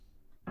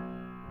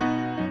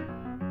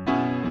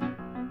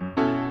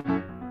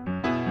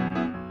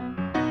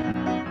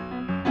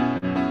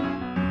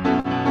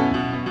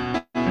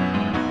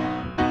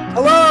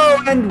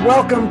And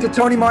welcome to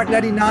Tony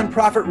Martignetti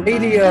Nonprofit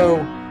Radio.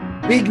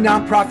 Big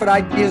nonprofit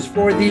ideas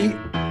for the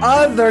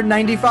other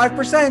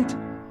 95%.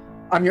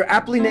 I'm your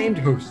aptly named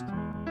host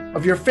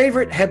of your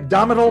favorite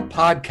hebdomadal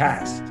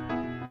podcast.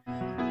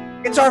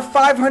 It's our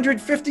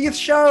 550th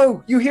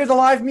show. You hear the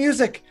live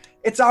music.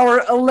 It's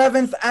our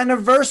 11th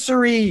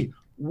anniversary.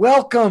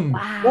 Welcome.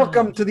 Wow.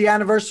 Welcome to the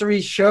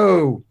anniversary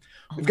show.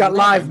 We've got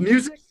live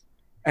music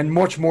and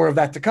much more of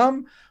that to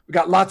come. We've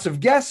got lots of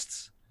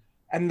guests,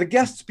 and the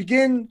guests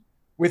begin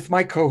with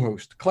my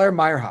co-host, Claire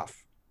Meyerhoff.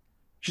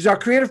 She's our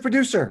creative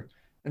producer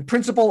and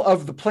principal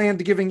of the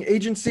Planned Giving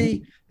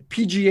Agency,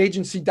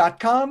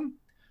 pgagency.com.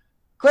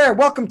 Claire,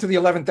 welcome to the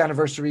 11th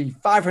anniversary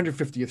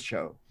 550th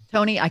show.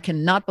 Tony, I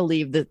cannot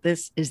believe that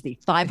this is the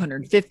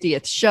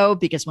 550th show,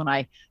 because when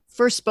I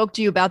first spoke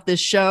to you about this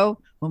show,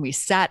 when we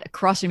sat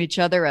across from each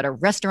other at a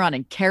restaurant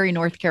in Cary,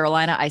 North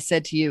Carolina, I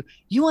said to you,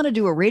 you want to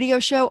do a radio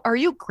show? Are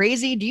you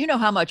crazy? Do you know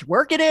how much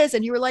work it is?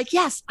 And you were like,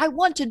 yes, I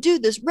want to do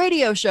this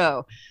radio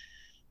show.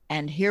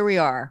 And here we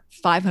are,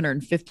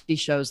 550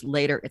 shows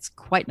later. It's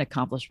quite an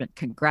accomplishment.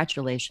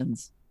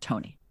 Congratulations,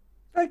 Tony.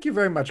 Thank you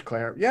very much,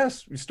 Claire.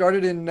 Yes, we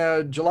started in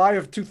July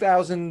of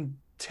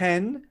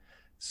 2010.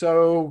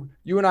 So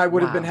you and I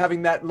would have been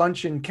having that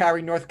lunch in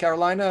Cary, North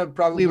Carolina,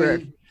 probably. We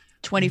were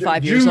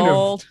 25 years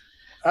old.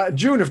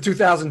 June of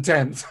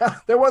 2010.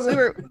 There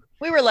wasn't.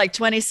 We were like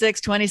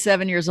 26,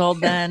 27 years old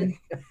then.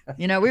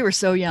 You know, we were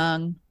so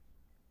young.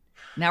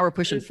 Now we're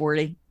pushing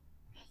 40.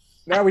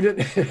 Now we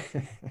didn't.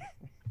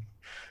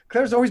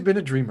 Claire's always been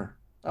a dreamer.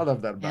 I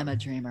love that about her. I'm a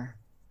dreamer.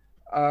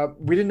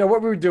 We didn't know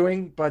what we were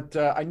doing, but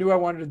I knew I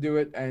wanted to do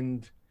it.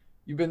 And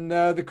you've been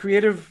the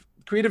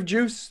creative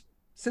juice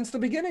since the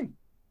beginning.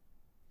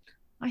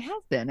 I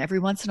have been. Every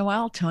once in a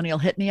while, Tony will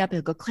hit me up.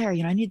 He'll go, Claire,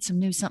 I need some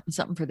new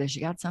something for this.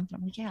 You got something?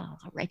 I'm like, yeah,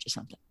 I'll write you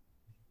something.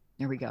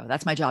 There we go.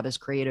 That's my job as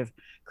creative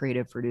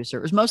producer.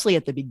 It was mostly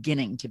at the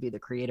beginning to be the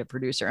creative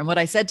producer. And what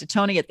I said to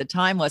Tony at the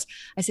time was,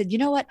 I said, you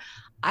know what?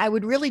 I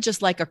would really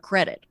just like a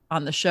credit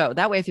on the show.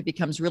 That way, if it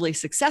becomes really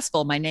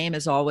successful, my name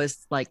is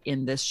always like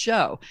in this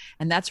show.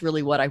 And that's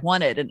really what I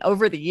wanted. And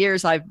over the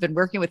years, I've been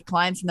working with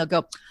clients and they'll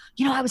go,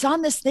 I was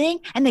on this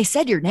thing and they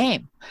said your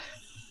name.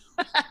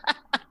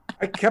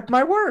 I kept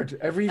my word.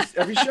 Every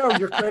show,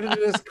 you're credited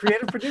as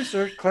creative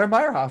producer, Claire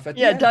Meyerhoff. At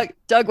the end.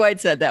 Doug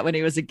White said that when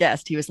he was a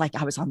guest. He was like,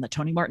 I was on the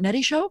Tony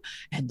Martignetti show,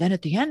 and then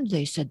at the end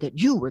they said that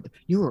you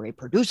were a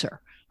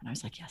producer, and I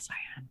was like, yes, I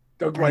am.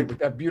 Doug White with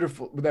that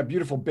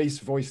beautiful bass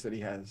voice that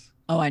he has.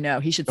 Oh, I know.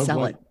 He should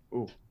sell it.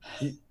 Oh,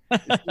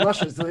 it's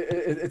luscious.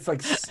 It's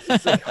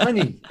like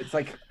honey. It's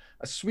like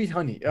a sweet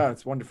honey. Oh,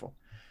 it's wonderful.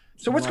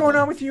 So what's going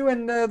on with you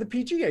and the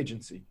PG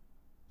agency?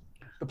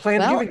 The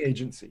Planned Giving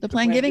Agency. The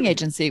Planned Giving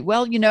Agency.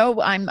 Well,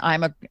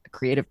 I'm a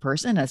creative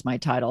person, as my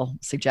title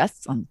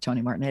suggests, on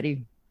Tony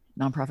Martignetti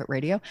Nonprofit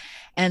Radio.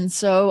 And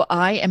so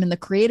I am in the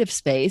creative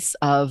space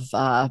of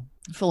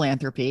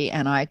philanthropy,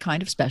 and I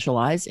kind of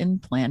specialize in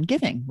planned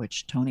giving,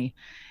 which Tony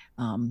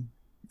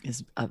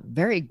is a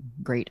very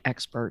great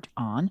expert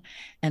on.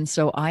 And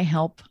so I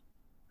help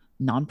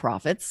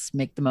nonprofits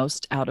make the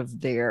most out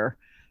of their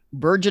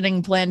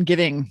burgeoning planned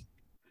giving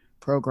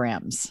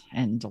programs.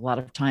 And a lot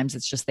of times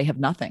it's just they have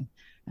nothing.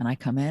 And I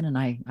come in and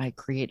I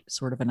create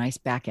sort of a nice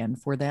back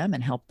end for them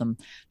and help them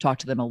talk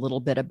to them a little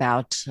bit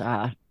about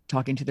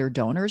talking to their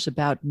donors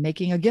about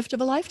making a gift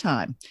of a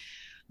lifetime,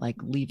 like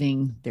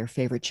leaving their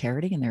favorite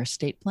charity in their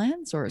estate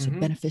plans or as a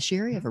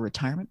beneficiary of a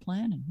retirement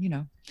plan,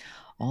 and,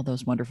 all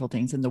those wonderful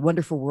things in the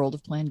wonderful world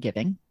of planned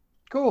giving.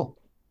 Cool.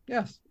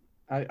 Yes.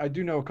 I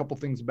do know a couple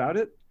things about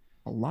it.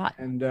 A lot.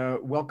 And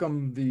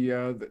welcome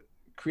the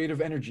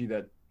creative energy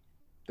that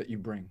you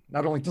bring,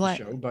 not only to the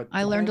show, but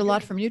I learned a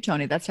lot from you,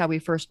 Tony. That's how we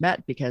first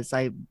met, because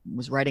I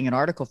was writing an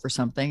article for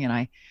something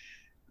and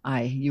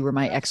you were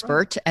my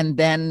expert. Right. And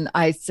then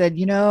I said,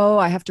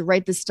 I have to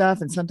write this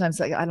stuff. And sometimes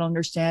I don't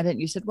understand it.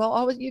 And you said, well,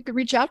 always, you could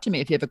reach out to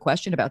me if you have a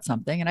question about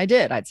something. And I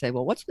did. I'd say,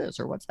 well, what's this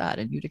or what's that?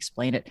 And you'd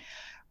explain it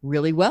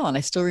really well. And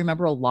I still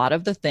remember a lot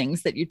of the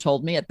things that you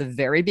told me at the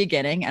very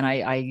beginning. And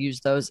I use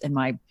those in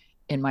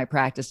my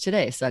practice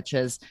today, such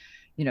as,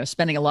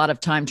 spending a lot of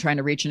time trying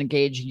to reach and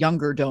engage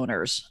younger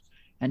donors.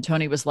 And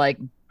Tony was like,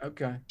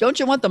 okay, don't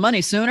you want the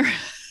money sooner?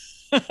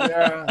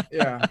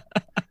 Yeah.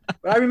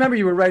 But I remember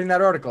you were writing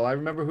that article. I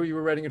remember who you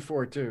were writing it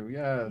for too.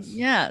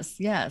 Yes.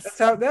 That's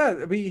how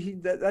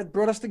that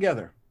brought us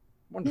together.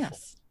 Wonderful.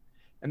 Yes.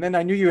 And then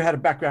I knew you had a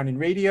background in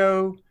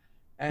radio.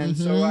 And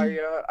so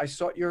I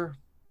sought your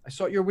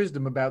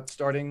wisdom about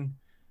starting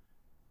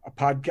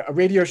a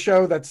radio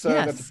show that's a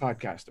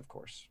podcast, of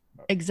course.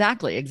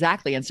 Exactly.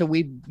 And so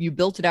you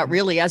built it out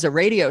really as a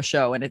radio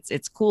show, and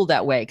it's cool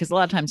that way, because a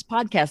lot of times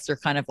podcasts are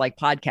kind of like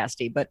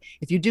podcasty, but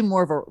if you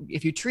do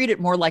if you treat it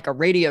more like a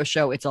radio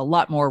show, it's a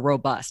lot more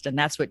robust. And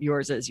that's what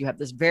yours is. You have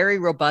this very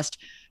robust,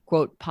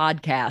 quote,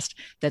 podcast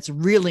that's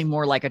really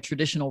more like a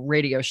traditional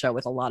radio show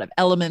with a lot of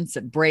elements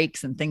and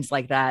breaks and things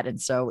like that.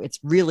 And so it's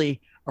really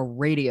a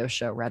radio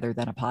show rather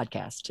than a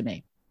podcast to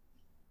me.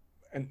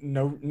 And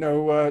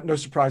no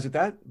surprise at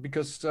that,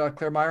 because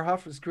Claire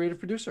Meyerhoff is creative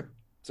producer.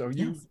 So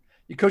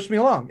you You coached me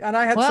along, and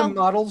I had Well, some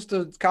models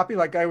to copy.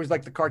 Like I always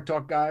like the Car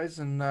Talk guys,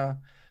 and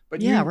but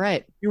yeah,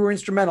 right. you were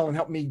instrumental in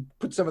helping me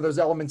put some of those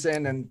elements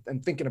in and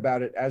thinking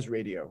about it as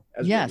radio.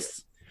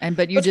 Yes,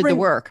 but you Let's did the bring-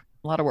 work,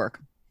 a lot of work.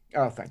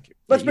 Oh, thank you.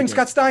 Let's you bring did.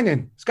 Scott Stein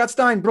in. Scott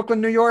Stein, Brooklyn,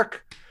 New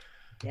York,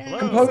 Hello.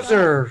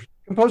 composer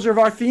of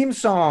our theme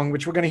song,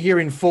 which we're going to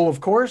hear in full,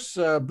 of course.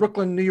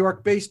 Brooklyn, New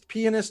York-based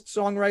pianist,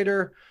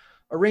 songwriter,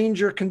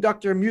 arranger,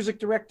 conductor, music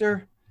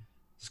director.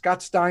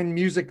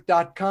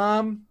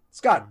 ScottSteinMusic.com.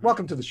 Scott,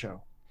 welcome to the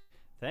show.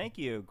 Thank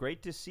you.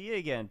 Great to see you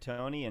again,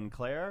 Tony and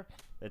Claire.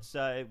 It's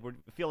we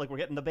feel like we're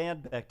getting the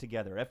band back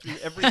together.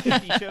 Every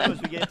 50 shows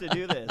we get to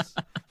do this.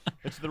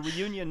 It's the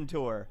reunion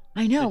tour.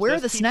 I know. It Where are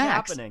just the keeps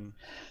snacks? happening.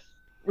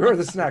 Where are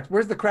the snacks?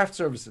 Where's the craft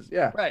services?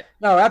 Yeah. Right.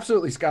 No,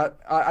 absolutely, Scott.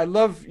 I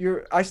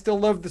still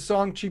love the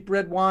song Cheap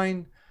Red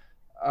Wine.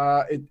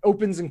 It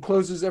opens and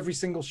closes every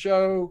single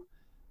show.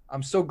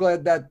 I'm so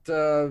glad that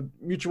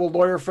mutual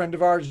lawyer friend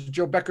of ours,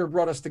 Joe Becker,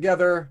 brought us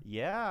together.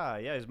 Yeah.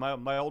 He's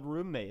my old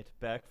roommate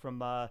back from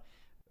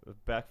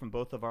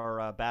both of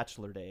our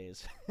bachelor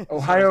days.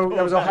 Ohio. So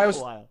That was back a Ohio.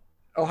 while.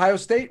 Ohio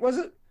State, was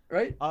it?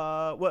 Right?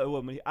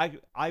 Well,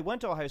 I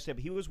went to Ohio State,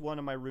 but he was one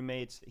of my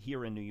roommates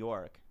here in New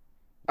York.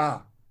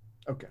 Ah,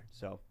 okay.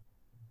 So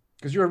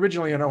Because you're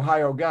originally an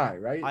Ohio guy,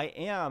 right? I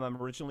am.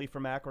 I'm originally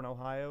from Akron,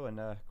 Ohio, and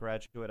a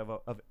graduate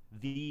of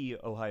the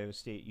Ohio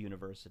State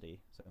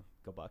University. So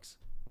go Bucks.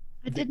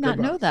 I did not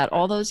know that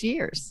all those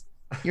years.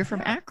 You're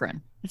from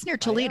Akron. It's near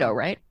Toledo,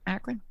 right?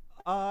 Akron.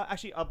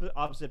 Actually,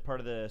 opposite part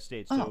of the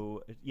state.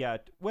 So yeah,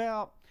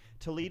 well,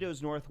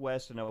 Toledo's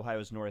northwest and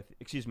Ohio's north.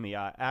 Excuse me,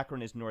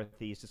 Akron is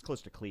northeast. It's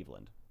close to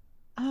Cleveland.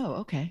 Oh,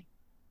 okay.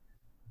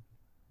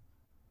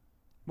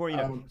 More,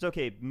 it's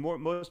okay.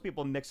 Most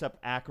people mix up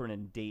Akron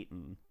and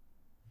Dayton.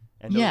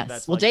 And Yes.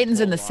 that's Well, like Dayton's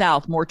in the 12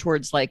 south, more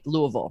towards like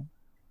Louisville.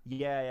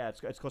 Yeah.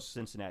 It's close to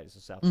Cincinnati. It's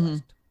the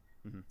southwest.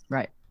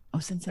 Right. Oh,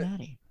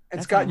 Cincinnati. And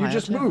That's Scott, in you Ohio,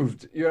 just too.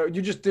 moved.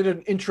 You just did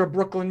an intra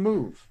Brooklyn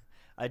move.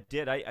 I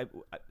did. I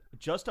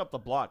just up the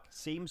block,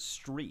 same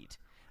street,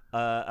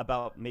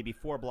 about maybe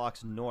 4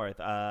 blocks north.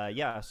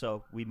 Yeah.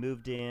 So we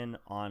moved in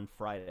on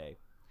Friday.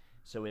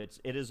 So it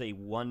is a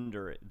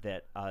wonder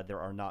that there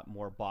are not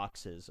more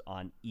boxes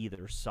on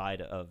either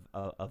side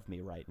of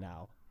me right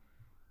now.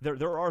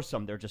 There are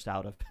some. They're just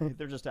out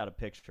of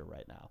picture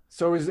right now.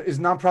 So is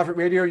Nonprofit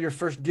Radio your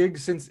first gig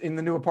since in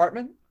the new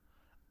apartment?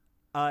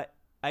 I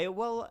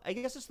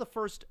guess it's the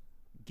first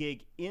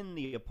gig in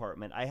the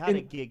apartment. I had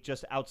a gig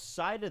just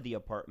outside of the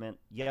apartment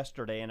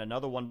yesterday and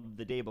another one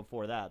the day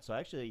before that. So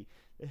actually,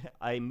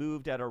 I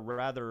moved at a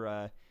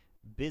rather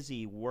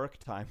busy work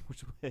time,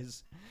 which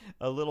was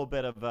a little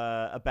bit of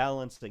a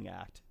balancing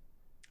act.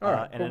 All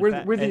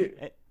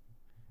right.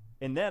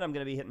 And then I'm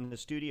going to be hitting the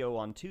studio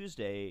on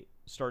Tuesday,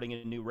 starting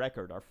a new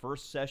record. Our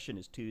first session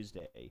is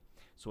Tuesday.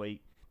 So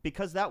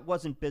because that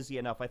wasn't busy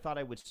enough, I thought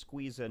I would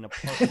squeeze an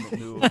apartment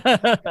move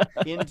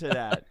into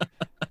that,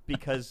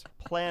 because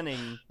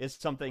planning is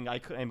something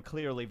I am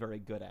clearly very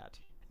good at.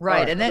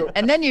 Right.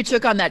 And then you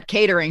took on that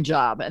catering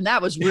job, and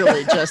that was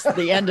really just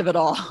the end of it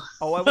all.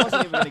 Oh, I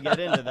wasn't even going to get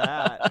into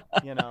that,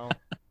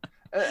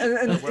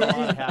 And wear a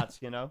lot of hats,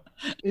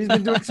 He's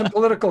been doing some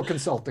political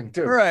consulting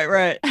too.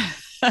 Right.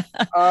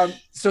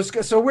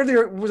 So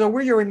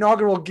we're your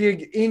inaugural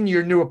gig in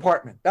your new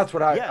apartment. That's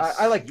what Yes.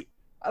 I like.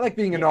 I like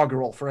being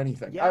inaugural for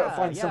anything. I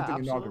find Yeah, something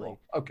absolutely. inaugural.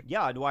 Okay.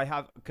 Yeah, do I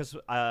have, because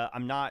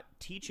I'm not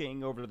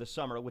teaching over the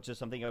summer, which is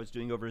something I was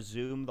doing over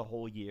Zoom the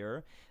whole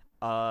year.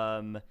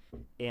 And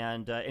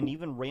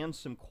even ran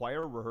some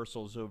choir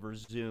rehearsals over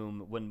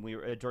Zoom when we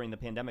were during the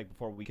pandemic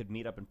before we could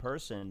meet up in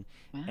person.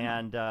 Wow.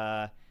 And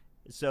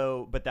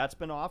but that's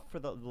been off for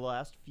the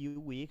last few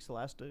weeks, the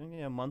last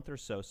month or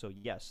so. So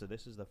yes, so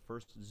this is the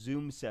first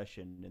Zoom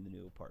session in the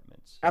new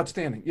apartments.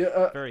 Outstanding.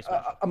 Yeah. Very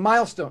special. A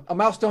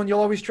milestone you'll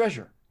always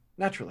treasure.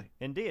 Naturally.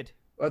 Indeed.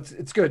 Well,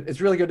 it's good.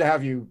 It's really good to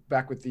have you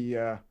back with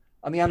the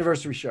on the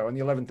anniversary show, on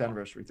the 11th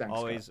anniversary.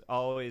 Thanks.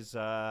 Always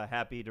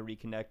happy to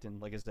reconnect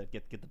and, like I said,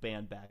 get the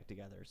band back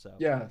together. So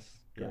yes,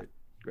 Yeah.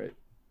 great.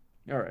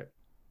 All right,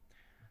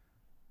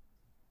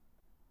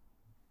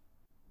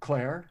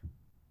 Claire.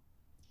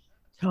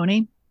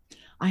 Tony,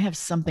 I have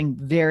something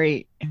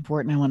very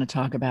important I want to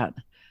talk about.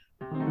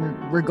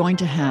 We're going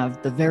to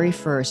have the very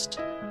first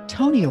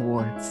Tony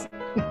Awards.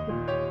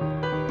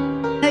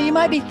 Now, you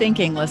might be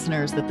thinking,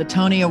 listeners, that the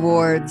Tony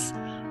Awards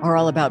are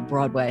all about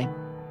Broadway,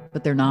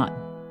 but they're not.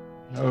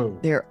 No.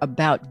 They're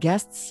about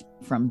guests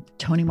from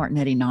Tony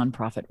Martignetti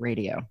Nonprofit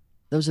Radio.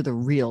 Those are the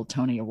real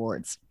Tony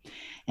Awards.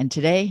 And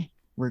today,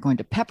 we're going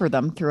to pepper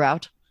them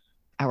throughout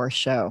our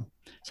show.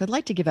 So I'd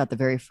like to give out the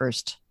very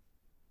first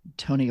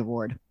Tony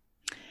Award.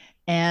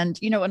 And,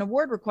 an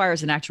award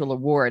requires an actual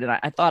award, and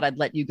I thought I'd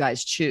let you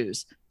guys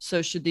choose.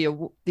 So should the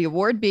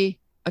award be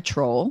a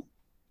troll,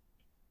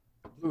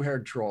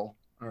 Blue-haired troll.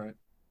 All right.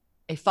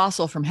 a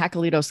fossil from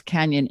Jacalitos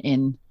Canyon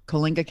in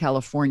Coalinga,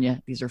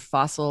 California? These are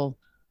fossil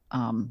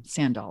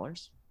sand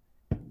dollars.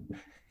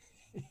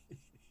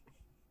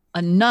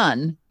 A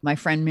nun, my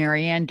friend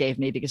Marianne gave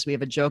me, because we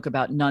have a joke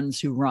about nuns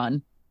who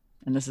run,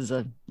 and this is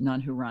a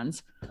nun who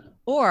runs.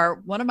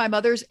 Or one of my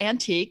mother's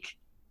antique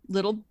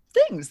little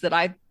things that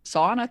I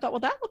saw, and I thought, well,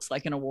 that looks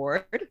like an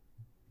award.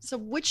 So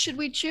which should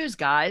we choose,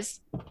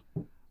 guys?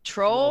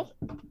 Troll,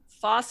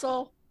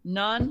 fossil,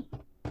 none,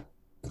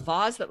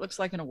 vase that looks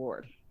like an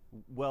award.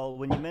 Well,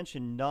 when you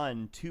mentioned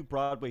none, 2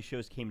 Broadway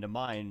shows came to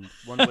mind.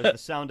 One was The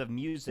Sound of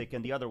Music,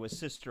 and the other was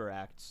Sister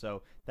Act.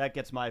 So that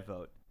gets my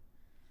vote.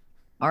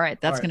 All right,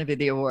 that's going to be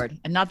the award,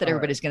 and not that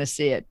everybody's going to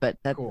see it, but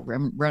that Cool.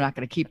 we're not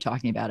going to keep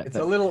talking about it. It's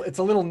a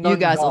little nun. You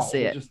guys doll. will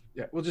see it.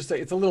 We'll just say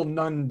it's a little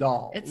nun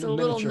doll. It's a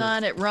little miniature.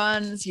 nun. It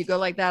runs. You go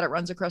like that. It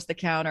runs across the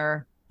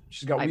counter.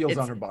 She's got wheels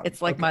on her bottom.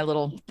 It's like my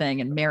little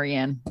thing. And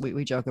Marianne,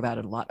 we joke about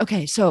it a lot.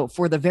 Okay, so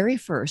for the very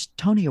first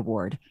Tony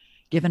Award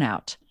given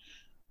out,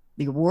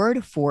 the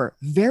award for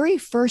very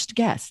first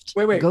guest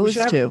goes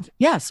to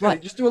yes.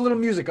 What? Just do a little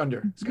music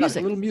under.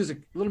 Music. A little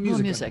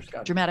music.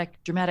 Dramatic.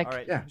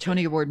 Right. Yeah.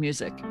 Tony Award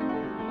music.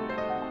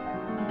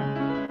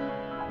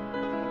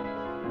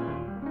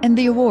 And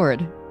the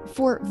award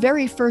for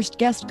very first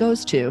guest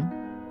goes to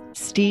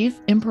Steve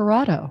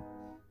Imperato.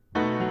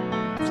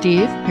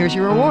 Steve, here's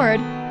your award.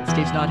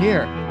 Steve's not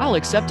here. I'll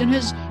accept in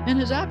his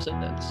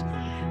absence.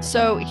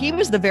 So he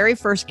was the very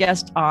first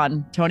guest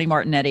on Tony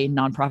Martignetti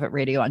Nonprofit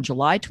Radio on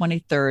July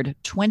 23rd,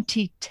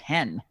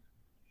 2010.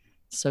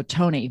 So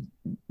Tony,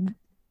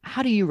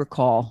 how do you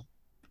recall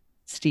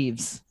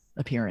Steve's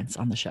appearance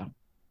on the show?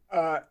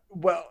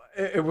 Well,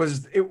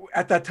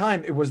 at that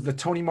time, it was the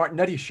Tony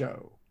Martignetti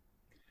show.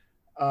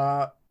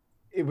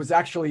 It was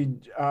actually,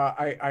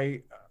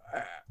 I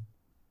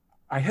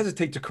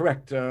hesitate to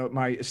correct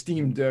my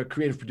esteemed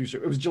creative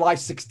producer. It was July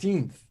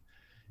 16th.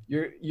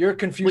 You're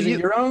confusing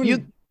your own.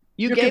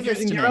 You gave this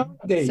to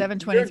me.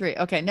 7/23.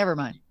 Okay, never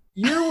mind.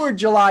 You were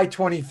July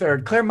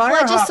 23rd. Claire Meyerhoff.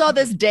 Well, I just saw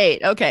this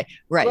date. Okay,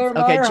 right.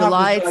 Claire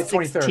July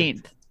Meyerhoff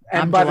 16th.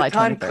 And by the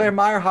time Claire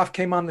Meyerhoff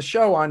came on the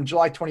show on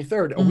July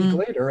 23rd, a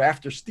week later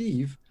after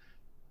Steve,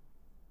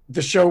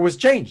 the show was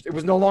changed. It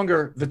was no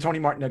longer the Tony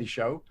Martignetti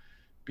show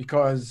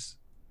because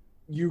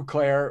you,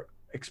 Claire,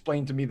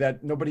 explained to me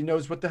that nobody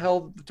knows what the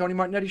hell the Tony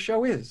Martignetti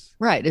show is.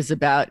 Right. Is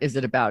it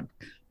about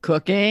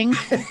cooking?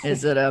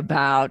 Is it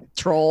about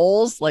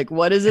trolls? Like,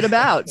 what is it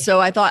about? So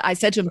I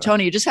said to him,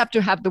 Tony, you just have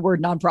to have the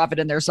word nonprofit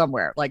in there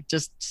somewhere. Like,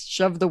 just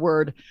shove the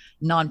word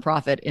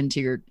nonprofit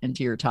into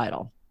your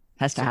title.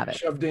 Has to have it.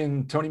 Shoved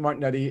in Tony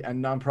Martignetti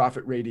and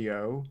Nonprofit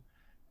Radio.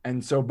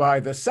 And so by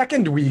the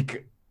second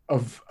week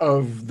of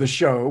the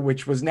show,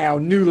 which was now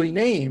newly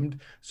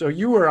named, so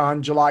you were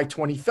on July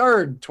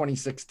 23rd,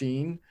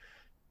 2016.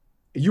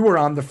 You were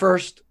on the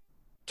first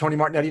Tony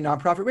Martignetti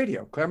Nonprofit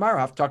Radio. Claire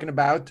Meyerhoff talking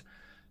about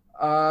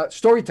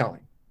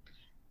storytelling.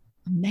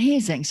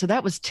 Amazing. So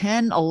that was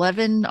 10,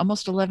 11,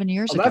 almost 11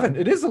 years ago.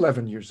 It is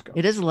 11 years ago.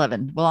 It is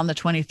 11. Well, on the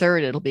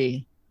 23rd, it'll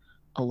be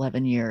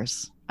 11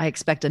 years. I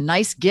expect a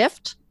nice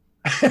gift.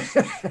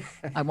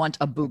 I want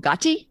a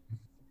Bugatti.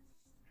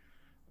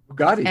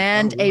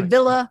 And a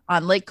villa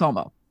on Lake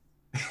Como.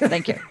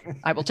 Thank you.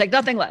 I will take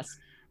nothing less.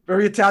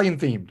 Very Italian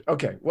themed.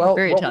 Okay. Well,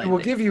 what we'll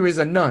give you is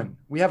a nun.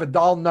 We have a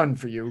doll nun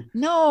for you.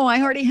 No,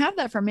 I already have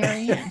that from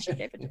Marianne. She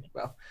gave it to me.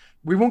 Well,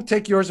 we won't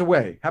take yours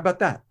away. How about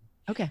that?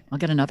 Okay. I'll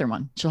get another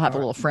one. She'll have a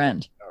little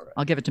friend. All right.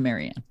 I'll give it to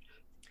Marianne.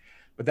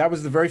 But that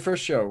was the very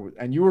first show.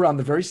 And you were on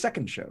the very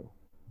second show.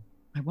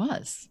 I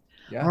was.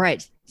 Yeah. All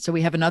right. So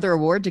we have another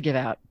award to give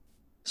out.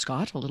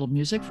 Scott, a little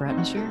music for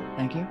atmosphere.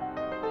 Thank you.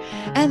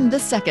 And the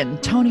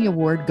second Tony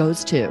Award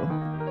goes to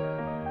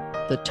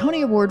the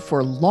Tony Award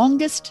for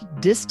Longest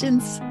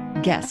Distance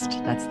Guest.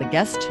 That's the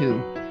guest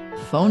who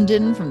phoned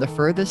in from the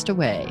furthest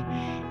away.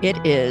 It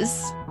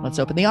is, let's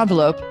open the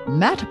envelope,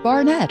 Matt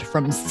Barnett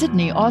from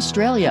Sydney,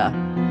 Australia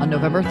on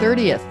November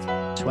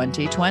 30th,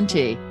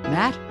 2020.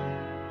 Matt,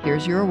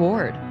 here's your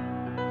award.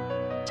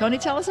 Tony,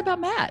 tell us about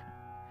Matt.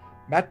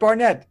 Matt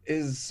Barnett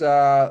is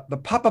the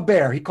Papa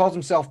Bear. He calls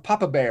himself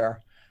Papa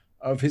Bear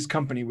of his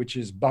company, which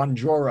is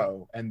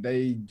Bonjoro, and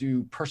they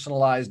do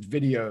personalized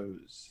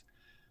videos.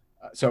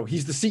 So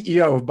he's the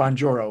CEO of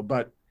Bonjoro,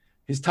 but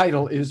his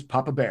title is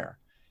Papa Bear.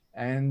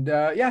 And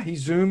he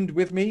Zoomed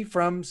with me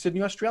from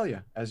Sydney,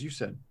 Australia, as you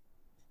said.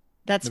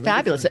 That's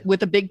fabulous,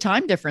 with a big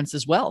time difference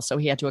as well. So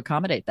he had to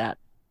accommodate that.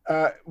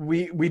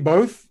 We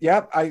both,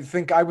 I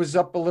think I was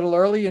up a little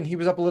early and he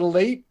was up a little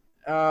late.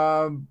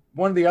 One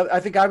of the other, I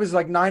think I was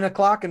like 9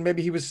 o'clock and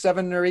maybe he was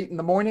 7 or 8 in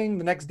the morning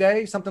the next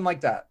day, something like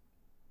that.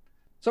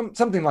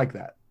 Something like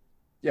that.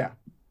 Yeah.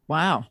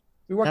 Wow.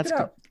 We worked it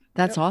out.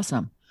 That's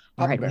awesome.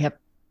 All right.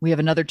 We have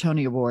another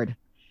Tony Award,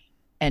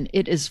 and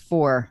it is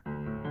for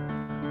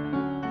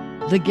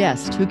the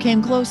guest who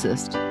came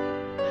closest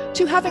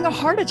to having a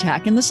heart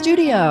attack in the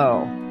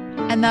studio.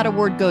 And that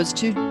award goes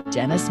to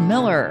Dennis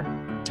Miller.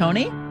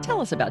 Tony,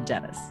 tell us about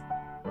Dennis.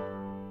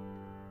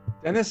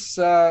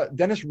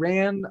 Dennis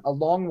ran a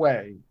long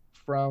way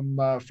from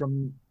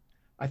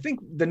I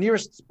think the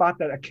nearest spot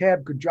that a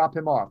cab could drop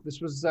him off.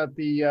 This was at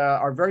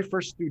our very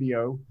first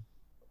studio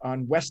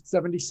on West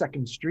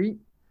 72nd Street.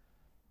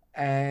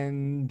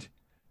 And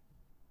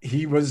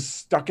he was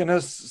stuck in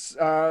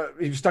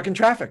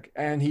traffic,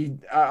 and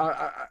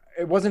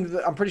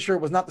I'm pretty sure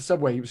it was not the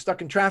subway. He was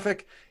stuck in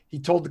traffic. He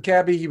told the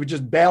cabbie he would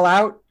just bail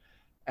out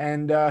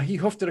and he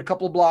hoofed it a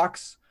couple of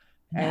blocks.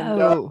 And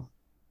No.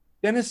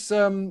 Dennis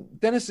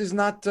is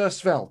not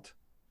svelte,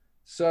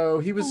 so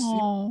he was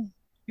Oh.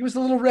 he was a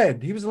little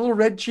red. He was a little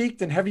red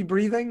cheeked and heavy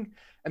breathing.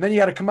 And then you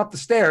had to come up the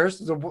stairs.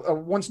 There's a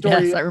one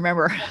story. Yes, I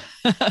remember.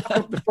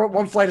 The front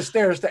one flight of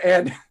stairs to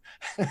add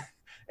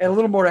a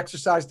little more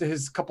exercise to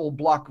his couple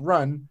block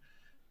run.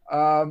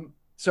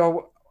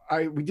 So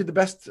we did the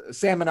best.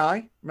 Sam and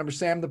I remember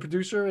Sam, the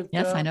producer.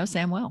 Yes, I know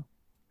Sam well.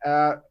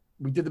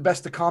 We did the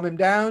best to calm him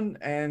down,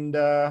 and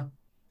I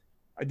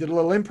did a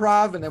little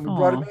improv, and then we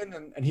brought him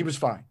in, and he was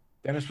fine.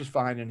 Dennis was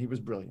fine, and he was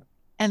brilliant.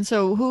 And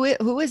so, who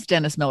is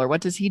Dennis Miller?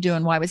 What does he do,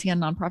 and why was he on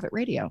Nonprofit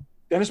Radio?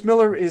 Dennis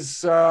Miller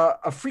is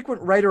a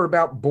frequent writer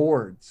about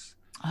boards,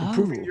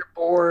 improving your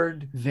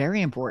board.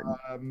 Very important.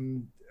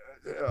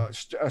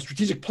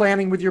 Strategic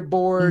planning with your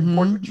board,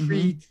 board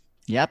retreat.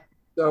 Yep.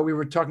 So we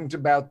were talking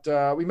about,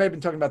 we may have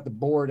been talking about the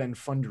board and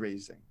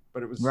fundraising,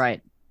 but it was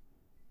right.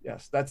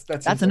 Yes,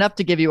 that's enough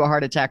to give you a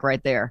heart attack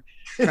right there.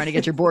 Trying to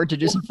get your board to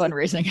do some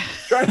fundraising.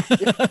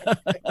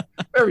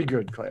 Very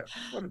good, Claire.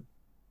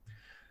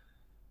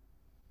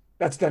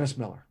 That's Dennis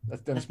Miller.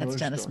 That's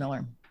Dennis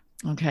Miller.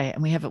 Okay,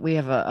 and we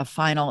have a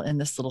final in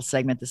this little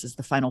segment. This is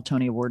the final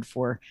Tony Award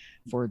for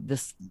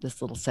this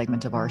little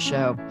segment of our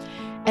show,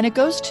 and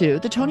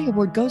the Tony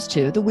Award goes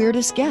to the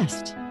weirdest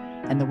guest,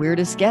 and the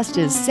weirdest guest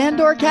is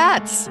Sandor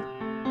Katz.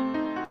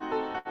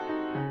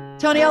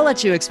 Tony, I'll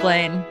let you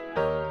explain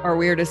our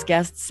weirdest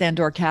guest,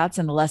 Sandor Katz,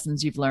 and the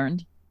lessons you've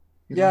learned.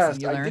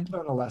 Yes, I did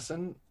learn a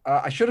lesson.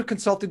 I should have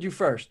consulted you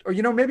first, or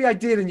maybe I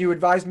did, and you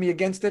advised me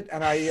against it,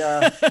 and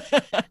I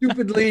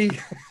stupidly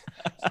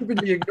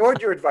ignored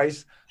your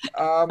advice.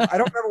 I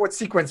don't remember what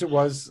sequence it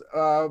was,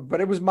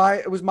 but it was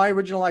my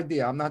original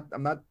idea. I'm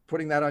not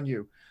putting that on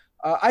you.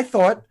 I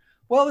thought,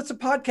 well, it's a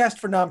podcast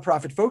for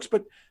nonprofit folks,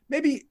 but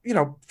maybe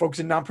folks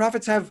in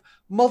nonprofits have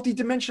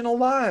multi-dimensional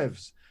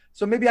lives,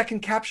 so maybe I can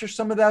capture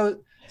some of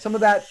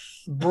that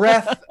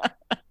breath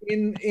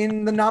in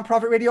the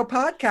Nonprofit Radio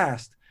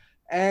podcast.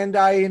 And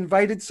I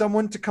invited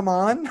someone to come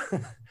on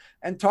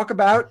and talk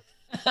about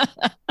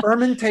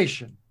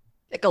fermentation.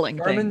 Pickling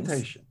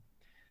fermentation.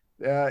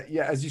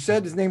 As you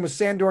said, his name was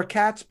Sandor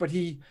Katz, but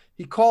he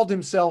called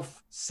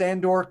himself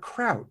Sandor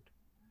Kraut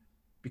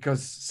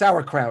because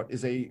sauerkraut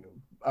is a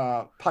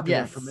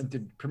popular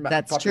fermented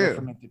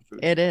food.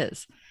 It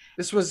is.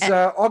 This was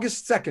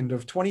August 2nd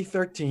of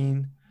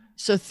 2013.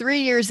 So 3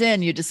 years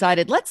in, you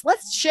decided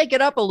let's shake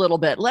it up a little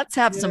bit. Let's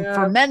have some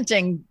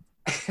fermenting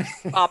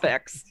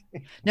topics.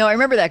 No, I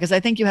remember that because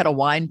I think you had a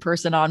wine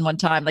person on one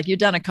time. Like you'd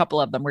done a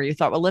couple of them where you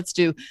thought, well, let's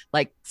do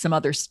like some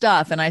other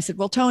stuff. And I said,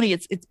 well, Tony,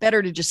 it's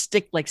better to just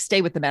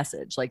stay with the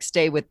message, like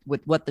stay with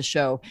what the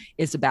show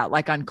is about.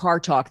 Like on Car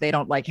Talk, they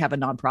don't have a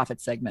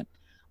nonprofit segment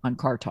on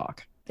Car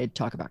Talk. They'd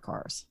talk about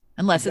cars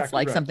unless it's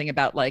something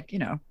about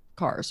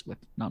cars with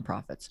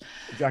nonprofits.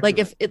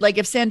 Exactly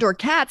if Sandor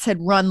Katz had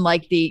run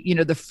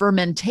the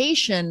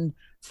fermentation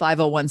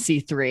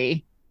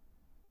 501c3,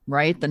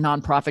 right? The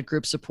nonprofit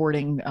group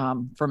supporting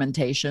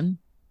fermentation.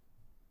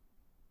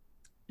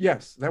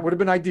 Yes, that would have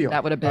been ideal.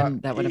 That would have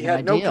been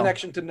ideal. No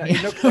connection to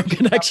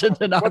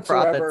nonprofits.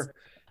 Whatsoever.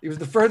 It was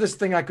the furthest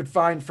thing I could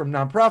find from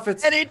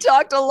nonprofits. And he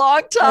talked a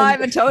long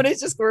time, and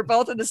Tony's we're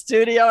both in the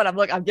studio, and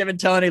I'm giving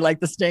Tony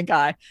the stink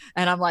eye,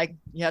 and I'm like,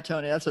 yeah,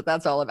 Tony, that's what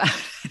that's all about.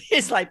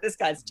 He's like, this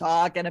guy's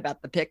talking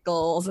about the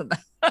pickles and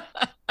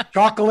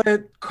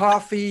chocolate,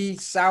 coffee,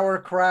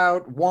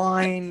 sauerkraut,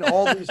 wine,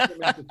 all these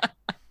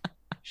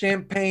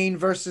champagne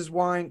versus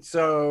wine.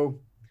 So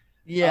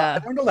I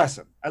learned a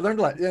lesson.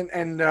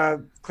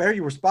 And Claire,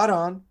 you were spot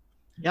on.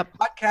 Yep.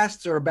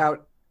 Podcasts are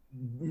about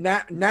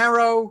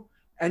narrow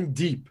and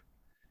deep.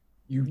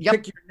 You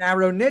pick your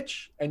narrow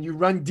niche and you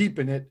run deep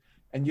in it,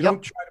 and you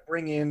don't try to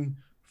bring in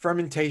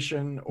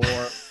fermentation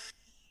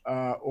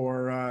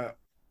or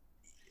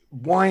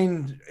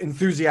wine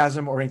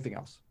enthusiasm or anything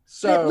else.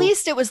 So at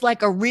least it was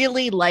a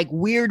really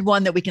weird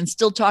one that we can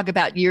still talk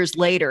about years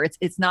later.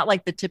 It's not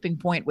like The Tipping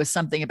Point was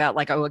something about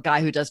a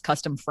guy who does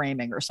custom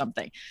framing or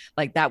something.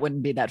 That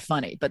wouldn't be that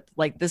funny. But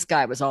this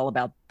guy was all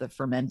about the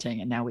fermenting,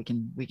 and now we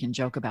can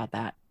joke about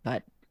that.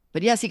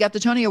 But yes, he got the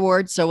Tony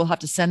Award, so we'll have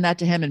to send that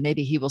to him, and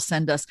maybe he will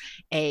send us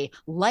a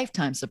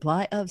lifetime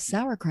supply of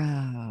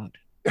sauerkraut.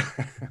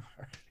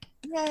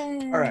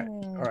 Yay.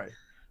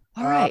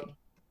 All right.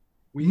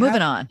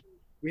 Moving on.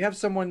 We have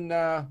someone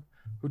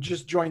who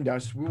just joined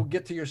us. We will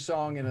get to your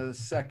song in a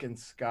second,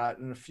 Scott,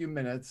 in a few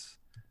minutes.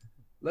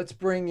 Let's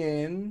bring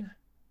in,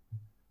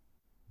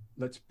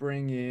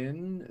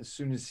 as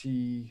soon as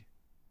he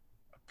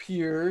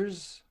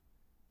appears.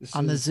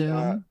 The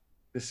Zoom.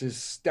 This is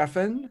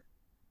Stefan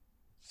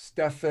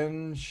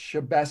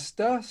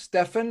Shabesta.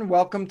 Stefan,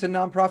 welcome to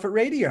Nonprofit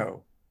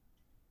Radio.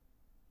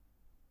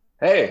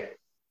 Hey,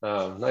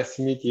 nice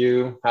to meet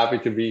you. Happy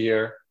to be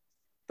here.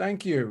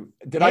 Thank you.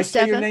 Did I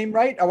say your name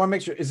right? I want to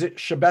make sure. Is it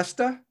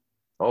Shabesta?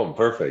 Oh,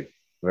 perfect.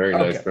 Very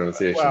nice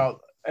pronunciation.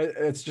 Well,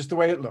 it's just the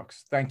way it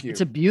looks. Thank you.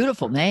 It's a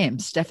beautiful name,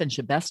 Stefan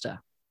Shabesta.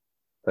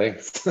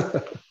 Thanks.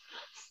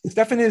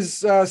 Stefan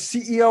is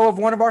CEO of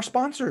one of our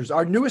sponsors,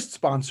 our newest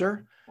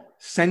sponsor,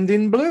 Send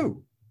in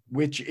Blue.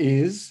 which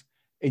is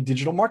a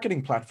digital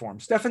marketing platform.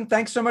 Stefan,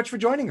 thanks so much for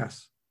joining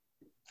us.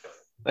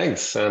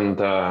 Thanks, and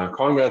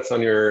congrats on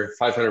your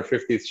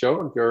 550th show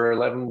and your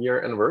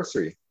 11-year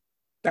anniversary.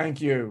 Thank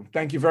you.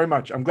 Thank you very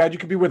much. I'm glad you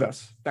could be with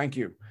us. Thank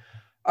you.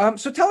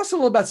 So tell us a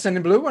little about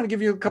Sendinblue. I want to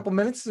give you a couple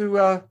minutes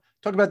to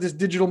talk about this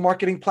digital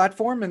marketing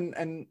platform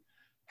and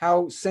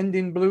how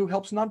Sendinblue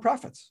helps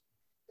nonprofits.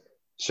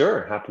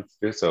 Sure, happy to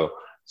do so.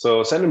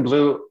 So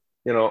Sendinblue,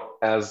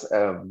 as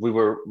we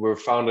were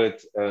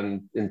founded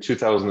in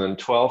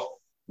 2012,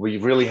 we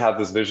really had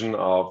this vision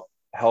of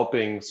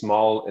helping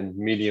small and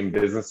medium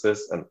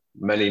businesses, and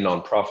many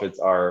nonprofits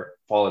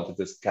fall into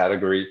this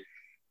category,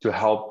 to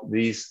help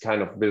these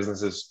kind of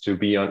businesses to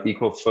be on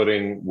equal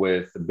footing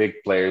with the big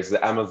players,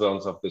 the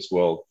Amazons of this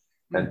world,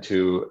 and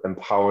to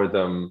empower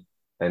them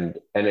and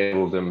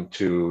enable them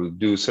to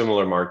do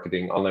similar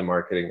marketing, online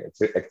marketing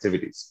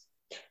activities.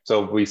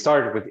 So we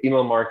started with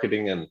email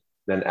marketing and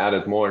then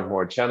added more and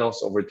more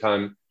channels over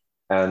time.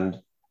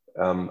 And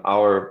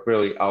our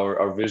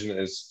vision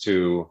is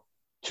to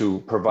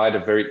provide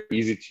a very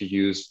easy to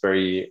use,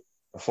 very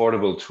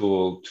affordable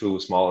tool to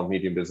small and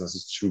medium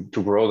businesses to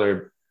grow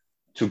their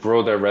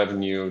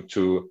revenue.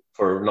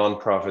 For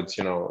nonprofits,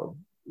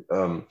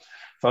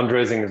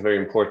 fundraising is very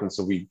important.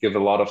 So we give a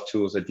lot of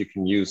tools that you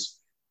can use.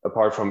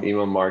 Apart from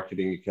email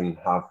marketing, you can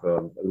have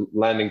a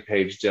landing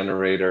page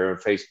generator,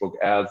 Facebook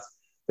ads,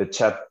 the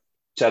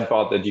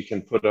chatbot that you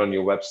can put on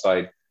your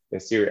website, the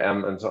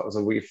CRM, and so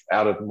we've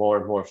added more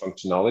and more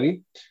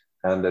functionality,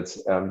 and that's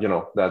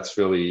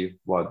really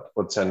what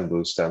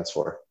Sendinblue stands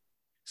for.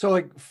 So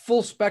like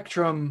full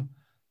spectrum,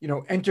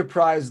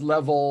 enterprise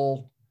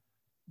level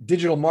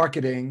digital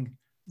marketing.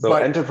 So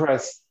but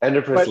enterprise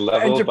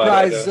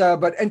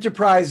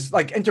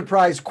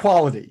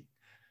quality.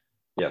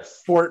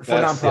 Yes. For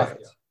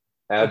nonprofits.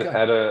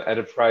 Yeah. At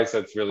a price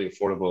that's really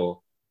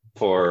affordable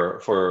for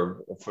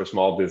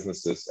small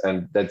businesses,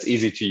 and that's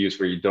easy to use,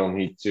 where you don't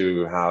need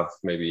to have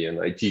maybe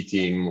an IT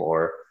team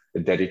or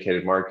a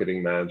dedicated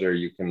marketing manager.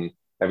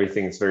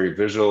 Everything is very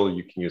visual.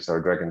 You can use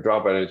our drag and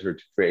drop editor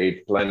to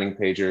create landing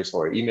pages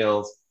or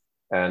emails,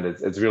 and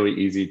it's really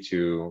easy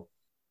to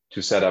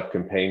set up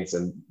campaigns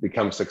and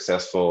become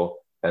successful.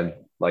 And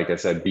like I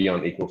said, be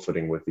on equal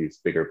footing with these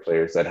bigger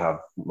players that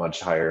have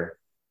much higher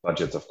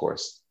budgets, of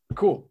course.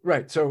 Cool.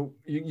 Right. So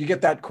you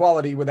get that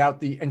quality without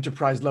the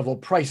enterprise level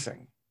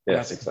pricing.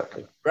 Yes,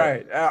 exactly.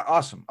 Right.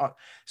 Awesome.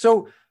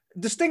 So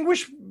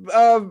distinguish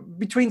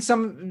between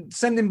some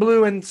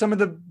Sendinblue and some of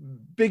the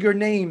bigger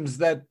names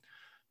that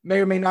may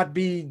or may not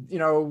be,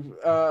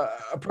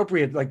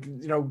 appropriate, like,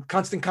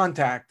 Constant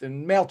Contact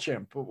and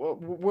MailChimp.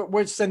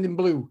 Where's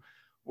Sendinblue?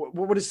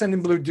 What does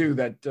Sendinblue do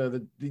that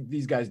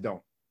these guys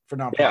don't for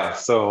nonprofits? Yeah,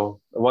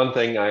 so one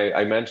thing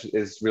I mentioned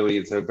is really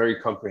it's a very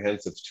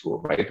comprehensive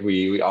tool, right?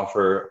 We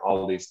offer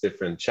all these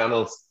different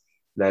channels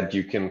that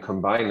you can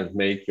combine and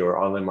make your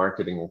online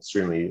marketing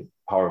extremely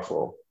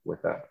powerful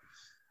with that.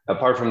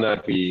 Apart from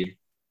that, we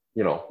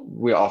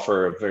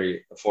offer a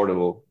very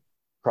affordable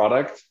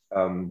product.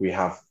 We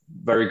have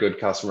very good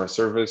customer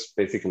service,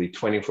 basically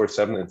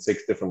 24/7 in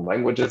 6 different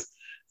languages.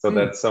 So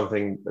that's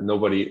something that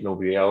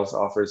nobody else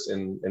offers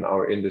in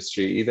our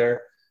industry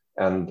either.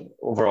 And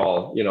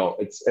overall,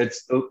 it's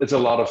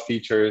a lot of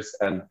features,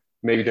 and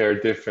maybe there are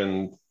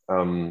different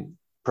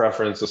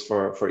preferences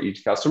for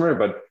each customer,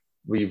 but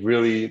we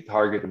really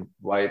target a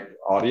wide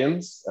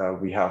audience.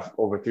 We have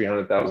over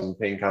 300,000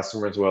 paying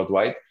customers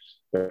worldwide.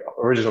 We're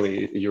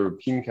originally a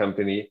European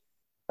company,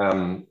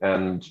 and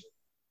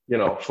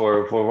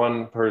for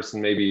one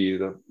person, maybe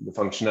the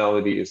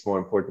functionality is more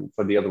important.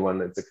 For the other one,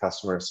 it's a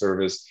customer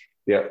service.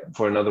 Yeah,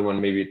 for another one,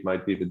 maybe it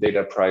might be the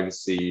data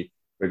privacy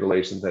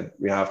regulations that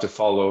we have to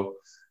follow,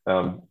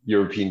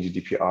 European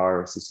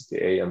GDPR,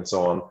 CCPA, and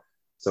so on.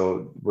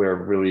 So we're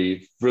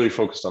really, really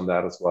focused on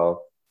that as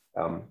well.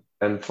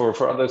 And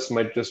for others, it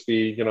might just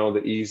be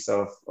the ease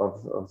of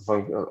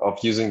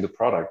using the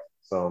product.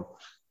 So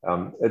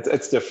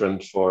it's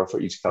different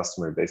for each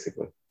customer,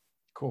 basically.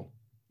 Cool.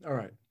 All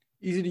right.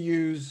 Easy to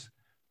use,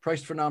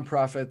 priced for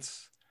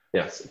nonprofits.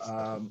 Yes.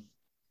 Exactly.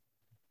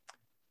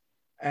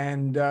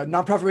 And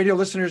Nonprofit Radio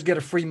listeners get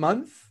a free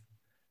month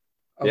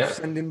of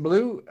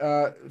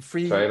Sendinblue.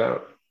 Free. Try it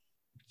out.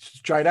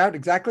 Try it out.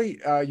 Exactly.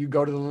 You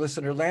go to the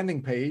listener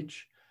landing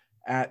page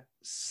at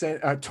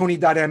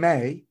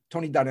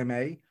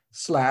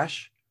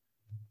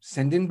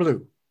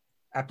tony.ma/Sendinblue,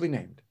 aptly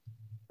named.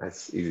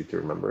 That's easy to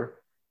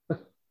remember.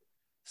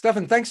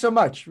 Stefan, thanks so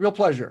much. Real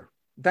pleasure.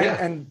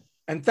 And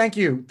thank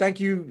you.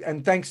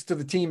 And thanks to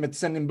the team at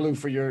Sendinblue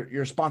for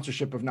your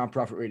sponsorship of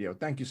Nonprofit Radio.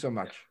 Thank you so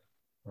much.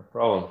 No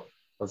problem.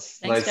 That's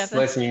Thanks, nice. Stefan.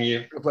 Nice meeting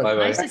you. Bye-bye.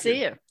 Nice to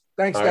see you.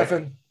 Thanks, All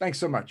Stefan. right. Thanks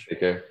so much.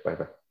 Take care.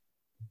 Bye-bye.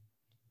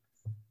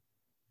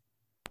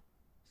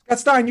 Scott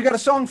Stein, you got a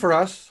song for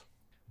us.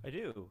 I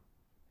do.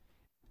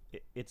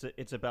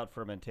 It's about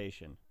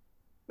fermentation.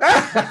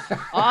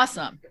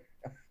 Awesome.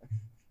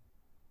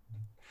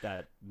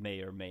 That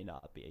may or may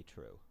not be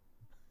true.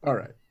 All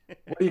right.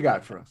 What do you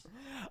got for us?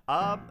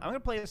 I'm gonna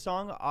play a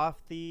song off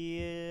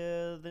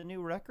the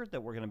new record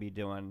that we're gonna be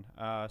doing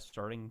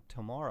starting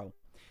tomorrow.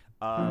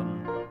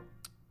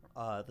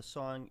 The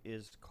song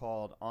is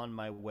called "On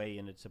My Way,"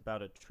 and it's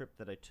about a trip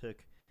that I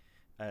took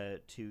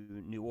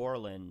to New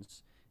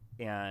Orleans,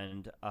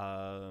 and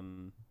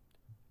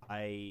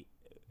I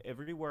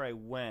everywhere I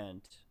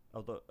went,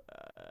 although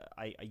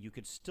you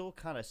could still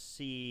kind of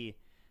see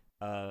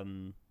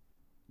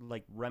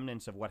like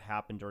remnants of what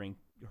happened during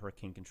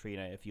Hurricane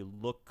Katrina if you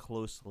look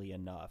closely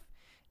enough,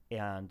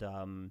 and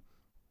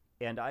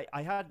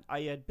I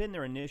had been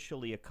there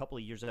initially a couple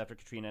of years after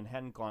Katrina and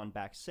hadn't gone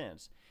back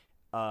since.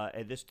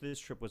 And this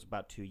trip was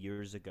about 2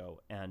 years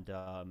ago, and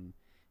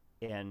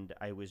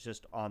I was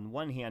just, on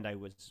one hand, I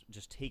was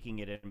just taking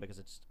it in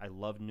because I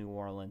love New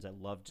Orleans. I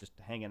love just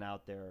hanging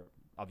out there.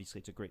 Obviously,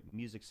 it's a great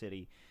music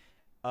city.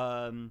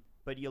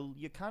 But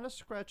you kind of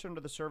scratch under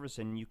the surface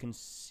and you can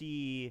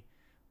see,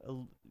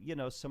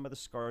 some of the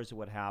scars of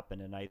what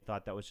happened. And I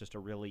thought that was just a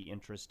really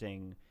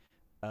interesting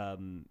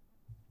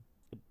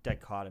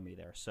dichotomy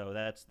there. So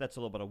that's a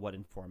little bit of what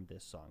informed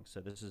this song. So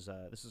this is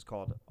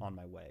called "On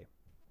My Way."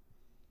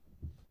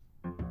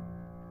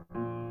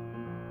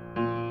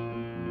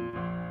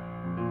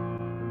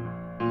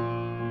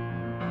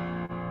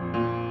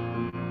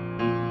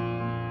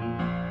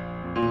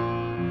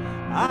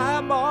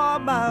 I'm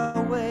on my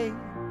way.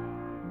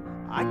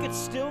 I could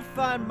still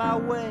find my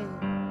way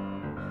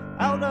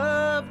out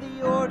of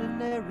the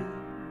ordinary,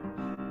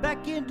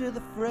 back into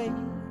the fray.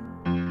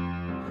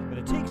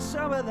 Gonna take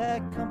some of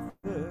that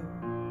comfort,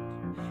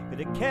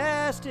 gonna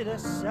cast it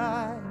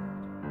aside,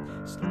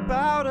 slip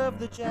out of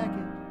the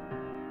jacket,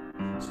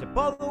 step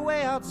all the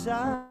way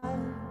outside.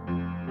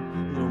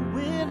 The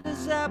wind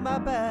is at my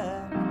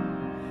back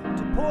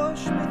to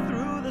push me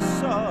through the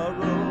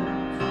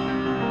sorrows,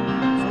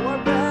 so I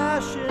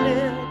ration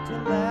it to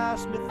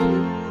last me through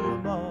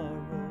tomorrow.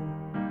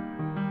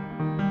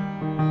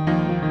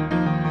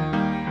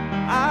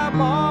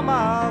 I'm on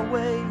my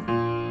way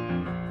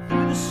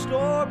through the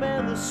storm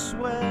and the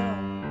swell.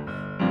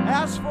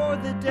 As for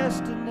the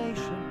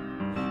destination,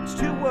 it's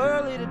too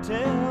early to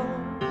tell.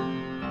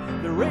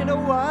 There ain't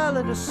no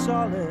island of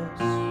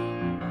solace,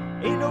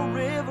 ain't no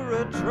river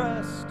of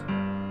trust,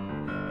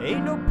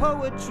 ain't no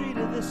poetry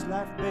to this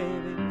life,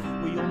 baby.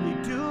 We only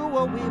do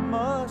what we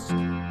must,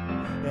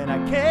 and I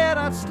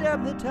cannot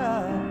stem the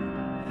tide.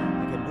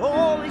 I can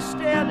only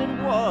stand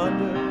and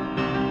wonder.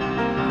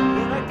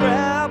 Can I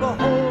grab a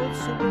hold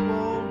so it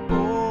won't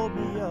pull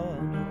me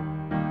under?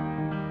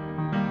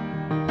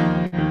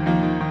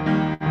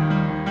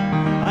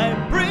 I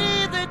am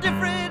breathing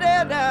different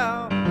air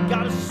now,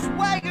 got a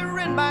swagger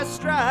in my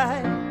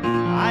stride.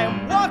 I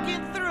am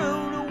walking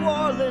through New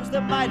Orleans,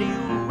 the mighty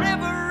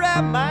river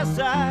at my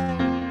side.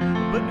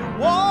 But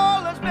New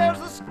Orleans bears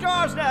the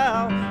scars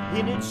now,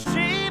 in its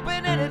shape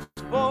and in its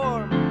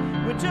form,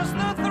 when just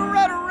the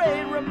threat of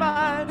rain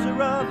reminds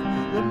her of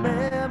the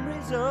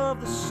memories of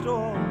the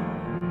storm.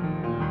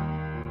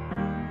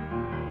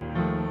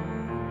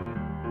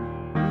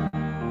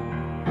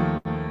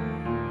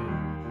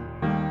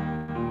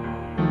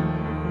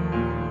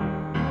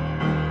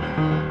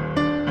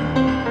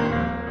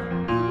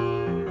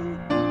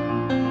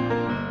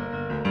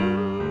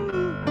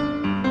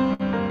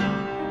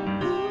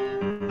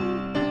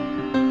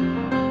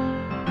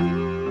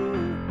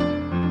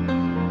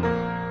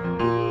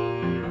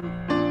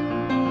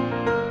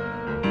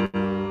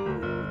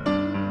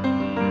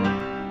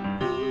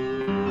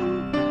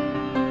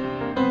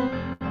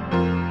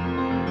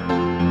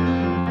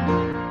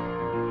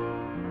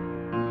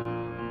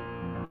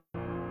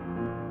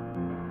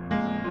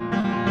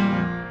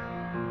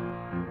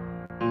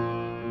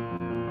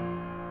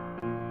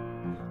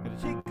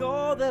 Take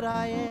all that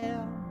I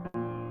am,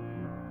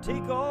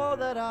 take all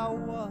that I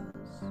was,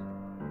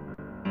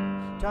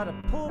 try to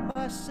pull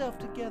myself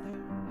together,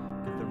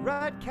 get the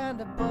right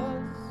kind of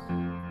buzz.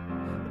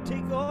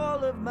 Take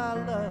all of my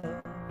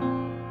love,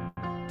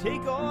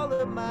 take all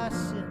of my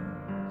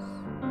sins.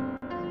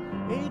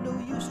 Ain't no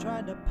use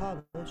trying to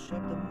polish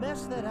up the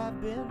mess that I've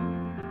been,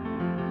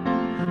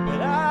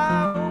 but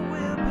I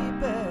will be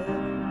better,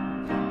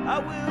 I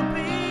will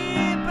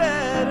be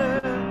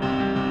better.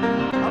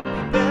 I'll be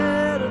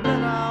better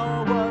than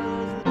I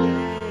was the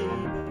day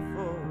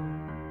before.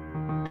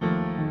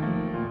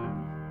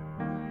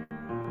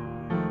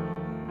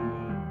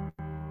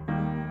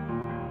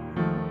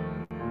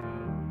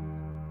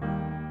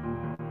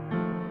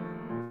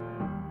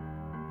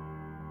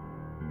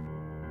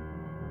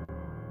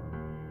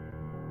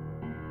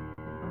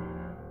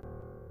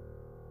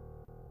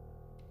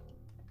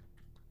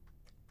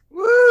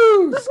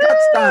 Woo! Scott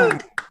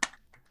Stein.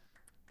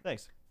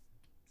 Thanks.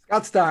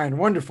 Scott Stein,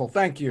 wonderful.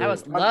 Thank you. That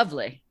was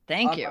lovely.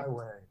 Thank On you. My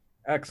way.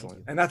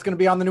 Excellent. And that's going to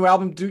be on the new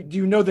album. Do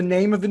you know the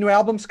name of the new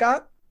album,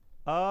 Scott?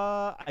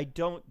 I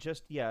don't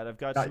just yet. I've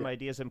got Not some yet.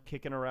 ideas I'm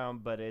kicking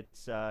around, but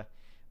it's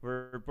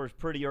we're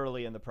pretty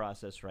early in the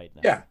process right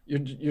now. Yeah,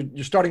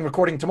 you're starting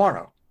recording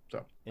tomorrow.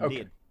 So Indeed.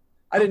 okay.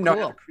 I didn't know how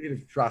cool. the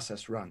creative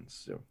process runs.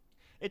 So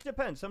It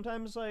depends.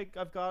 Sometimes, like,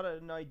 I've got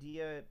an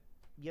idea,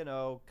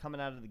 coming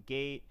out of the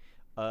gate.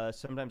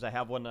 Sometimes I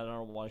have one that I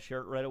don't want to share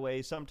it right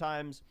away.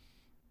 Sometimes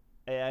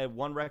I had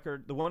one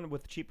record, the one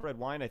with Cheap Red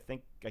Wine. I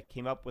think I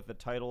came up with the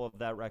title of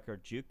that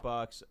record,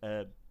 Jukebox.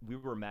 We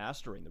were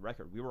mastering the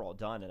record. We were all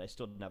done, and I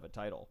still didn't have a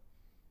title.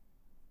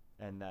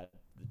 And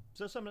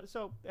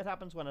so it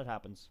happens when it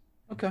happens.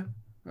 Okay.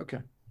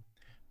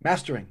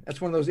 Mastering.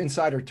 That's one of those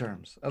insider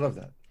terms. I love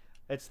that.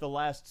 It's the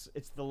last step.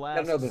 It's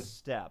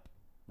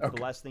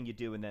the last thing you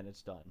do, and then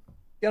it's done.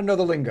 You gotta know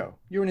the lingo.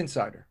 You're an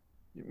insider.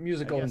 You're a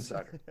musical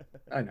insider.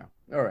 I know.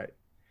 All right.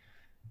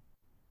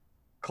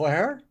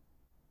 Claire?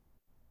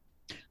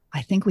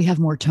 I think we have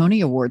more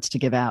Tony Awards to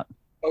give out.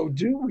 Oh,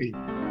 do we?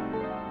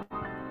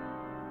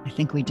 I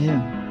think we do.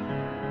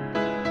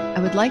 I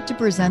would like to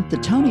present the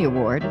Tony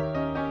Award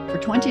for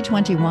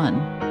 2021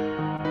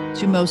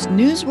 to Most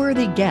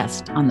Newsworthy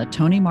Guest on the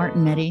Tony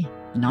Martignetti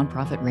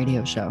Nonprofit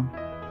Radio Show.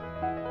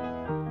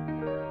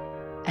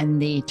 And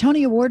the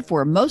Tony Award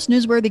for Most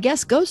Newsworthy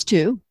Guest goes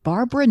to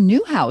Barbara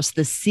Newhouse,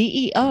 the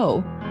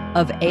CEO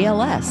of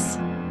ALS,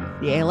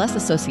 the ALS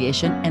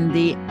Association, and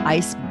the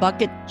Ice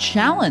Bucket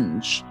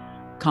Challenge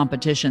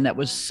competition that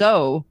was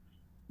so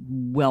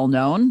well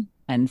known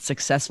and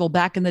successful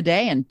back in the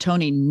day. And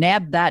Tony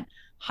nabbed that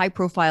high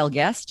profile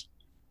guest,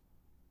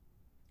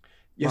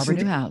 Barbara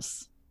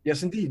Newhouse.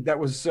 Yes, indeed. That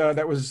was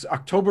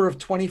October of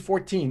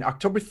 2014,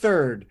 October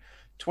 3rd,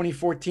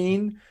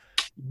 2014.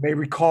 You may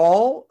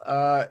recall,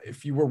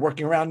 if you were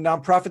working around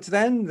nonprofits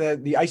then,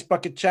 the Ice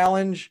Bucket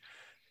Challenge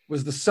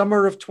was the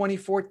summer of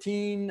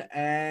 2014,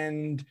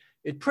 and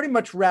it pretty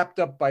much wrapped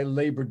up by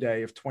Labor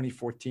Day of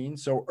 2014.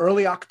 So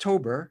early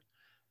October,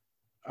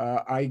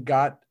 I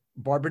got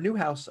Barbara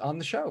Newhouse on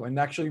the show and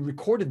actually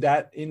recorded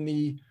that in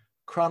the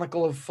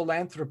Chronicle of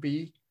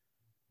Philanthropy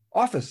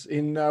office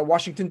in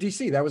Washington,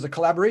 D.C. That was a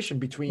collaboration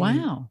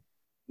between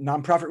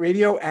Nonprofit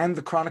Radio and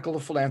the Chronicle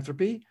of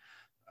Philanthropy.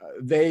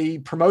 They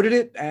promoted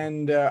it,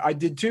 and I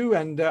did too.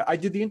 And I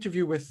did the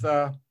interview with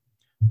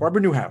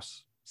Barbara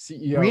Newhouse,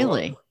 CEO.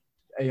 Really?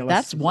 Of ALS.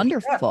 That's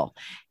wonderful.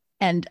 Yeah.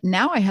 And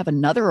now I have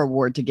another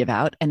award to give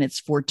out, and it's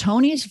for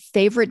Tony's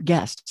favorite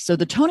guest. So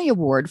the Tony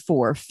Award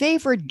for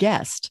favorite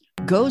guest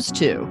goes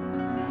to,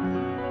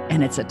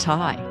 and it's a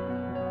tie.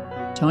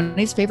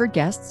 Tony's favorite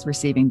guests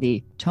receiving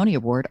the Tony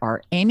Award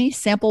are Amy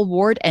Sample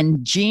Ward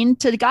and Gene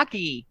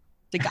Tagaki.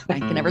 I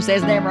can never say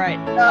his name right.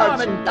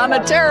 I'm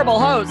a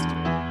terrible host.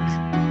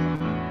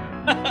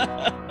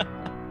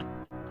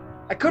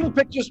 I couldn't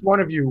pick just one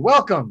of you.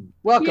 Welcome.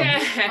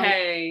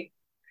 Yay.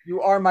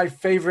 You are my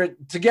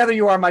favorite. Together,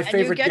 you are my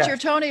favorite guest. You get your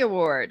Tony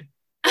Award.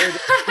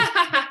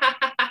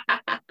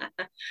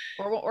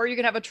 or you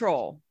can have a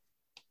troll.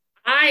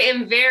 I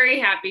am very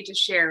happy to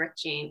share with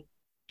Gene.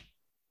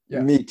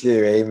 Yeah. Me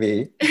too,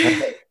 Amy.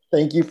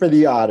 Thank you for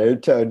the honor,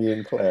 Tony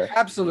and Claire.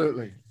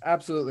 Absolutely.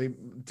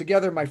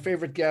 Together, my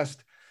favorite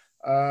guest.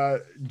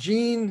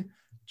 Gene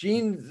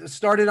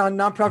started on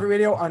Nonprofit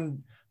Radio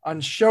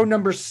on show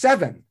number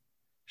 7.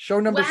 Show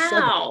number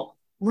 7.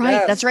 Right,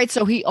 yes. That's right.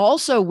 So he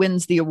also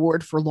wins the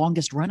award for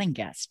longest running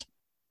guest.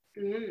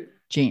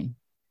 Gene.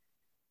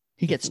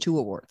 He gets 2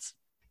 awards.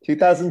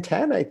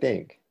 2010, I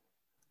think.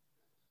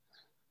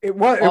 It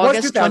was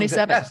August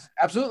 27th. Yes,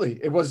 absolutely.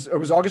 It was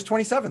August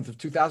 27th of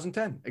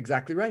 2010.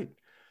 Exactly right.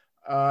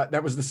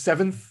 That was the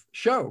 7th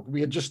show.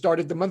 We had just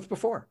started the month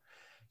before.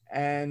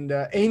 And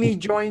Amy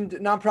joined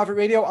Nonprofit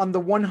Radio on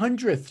the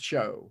 100th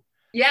show.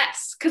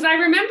 Yes, because I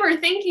remember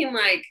thinking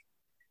like,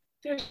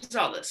 there's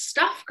all this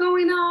stuff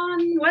going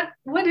on.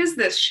 What is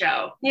this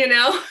show? You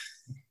know?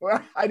 Well,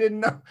 I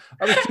didn't know.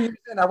 I was 2 years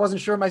in. I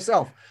wasn't sure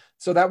myself.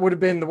 So that would have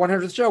been the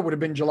 100th show would have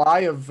been July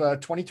of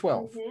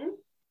 2012. Mm-hmm.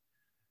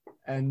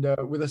 And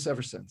with us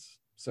ever since.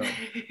 So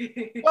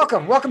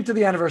welcome to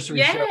the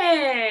anniversary show.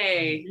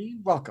 Yay!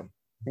 Welcome.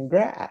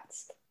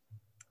 Congrats.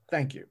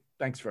 Thanks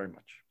very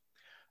much.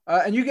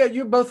 And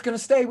you're both going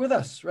to stay with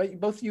us, right?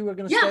 Both of you are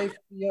going to stay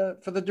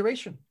for the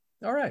duration.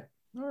 All right.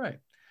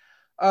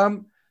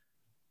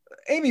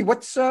 Amy,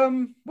 what's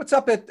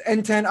up at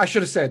N10? I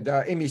should have said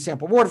Amy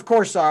Sample Ward, of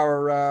course,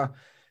 our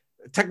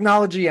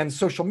technology and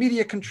social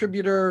media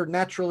contributor.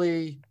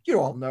 Naturally, you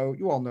all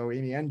know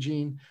Amy and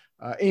Gene.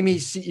 Amy,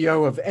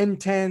 CEO of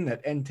N10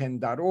 at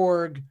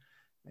n10.org,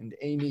 and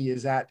Amy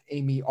is at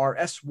Amy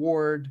RS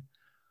Ward.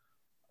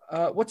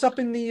 What's up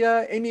in the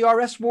Amy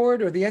RS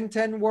Ward or the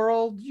N10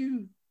 world?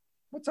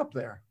 What's up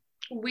there?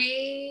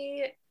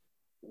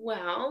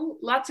 Well,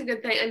 lots of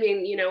good things. I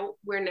mean,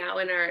 we're now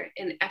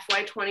in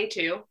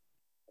FY22.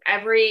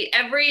 Every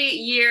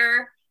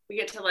year we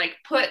get to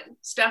put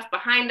stuff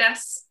behind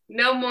us.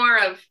 No more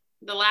of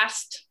the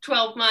last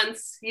 12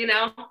 months,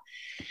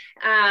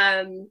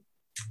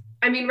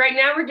 I mean, right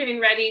now we're getting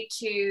ready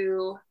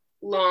to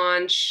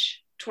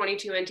launch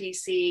 22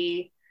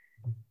 NTC,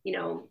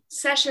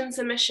 session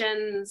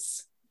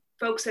submissions.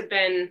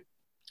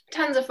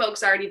 Tons of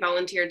folks already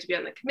volunteered to be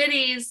on the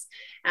committees.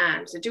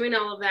 So doing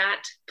all of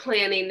that,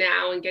 planning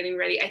now and getting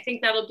ready. I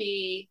think that'll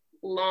be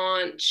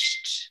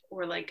launched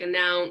or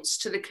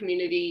announced to the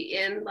community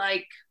in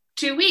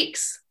 2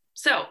 weeks.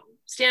 So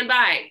stand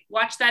by,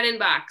 watch that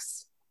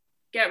inbox,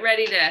 get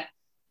ready to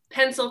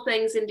pencil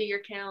things into your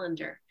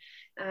calendar.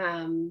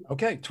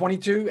 Okay,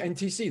 22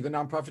 NTC, the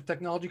Nonprofit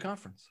Technology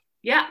Conference.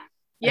 Yeah,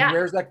 Yeah. And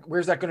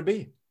where's that going to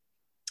be?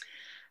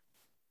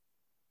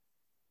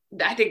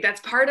 I think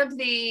that's part of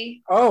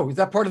the is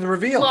that part of the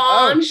reveal?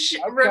 launch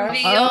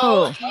reveal.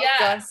 Oh.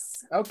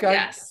 Yes. Okay.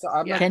 Yes.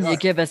 So Can you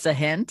give us a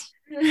hint?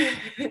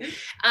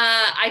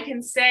 I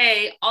can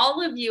say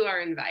all of you are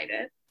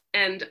invited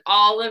and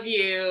all of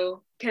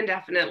you can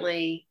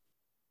definitely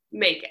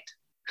make it.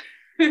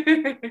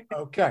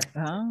 Okay.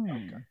 Oh.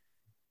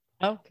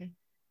 Okay.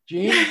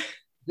 Jean?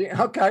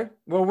 Okay.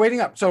 We're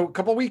waiting up. So a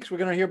couple of weeks, we're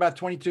going to hear about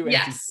 22.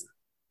 Yes.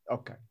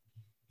 Okay.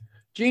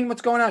 Jean,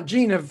 what's going on?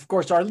 Jean, of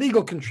course, our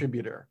legal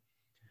contributor,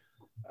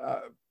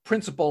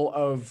 principal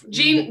of...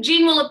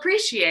 Jean will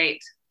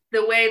appreciate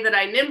the way that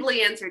I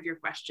nimbly answered your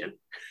question.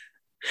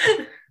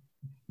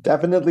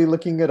 Definitely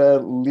looking at a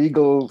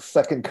legal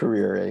second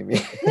career,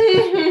 Amy.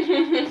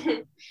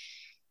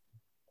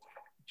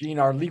 Jean,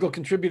 our legal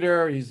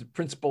contributor, he's a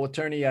principal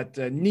attorney at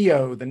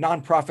NEO, the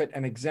nonprofit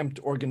and exempt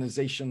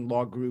organization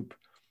law group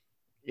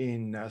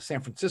in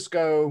San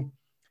Francisco,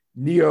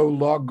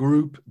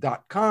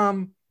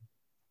 neolawgroup.com.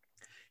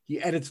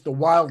 He edits the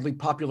wildly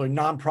popular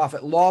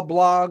nonprofit law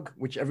blog,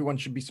 which everyone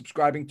should be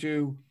subscribing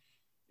to.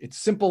 It's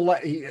simple.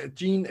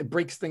 Jean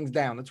breaks things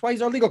down. That's why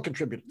he's our legal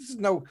contributor. This is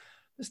no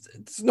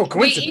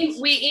coincidence.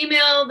 We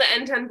email the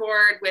NTEN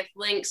board with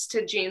links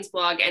to Jean's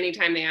blog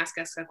anytime they ask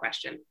us a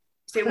question.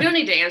 Say, we don't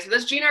need to answer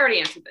this. Jean already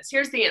answered this.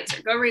 Here's the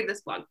answer. Go read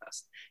this blog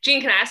post.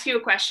 Jean, can I ask you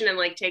a question and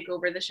take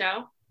over the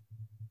show?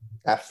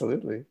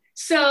 Absolutely.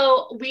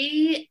 So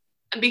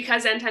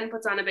because NTEN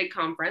puts on a big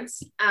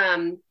conference,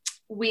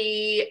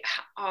 we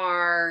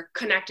are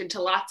connected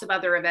to lots of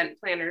other event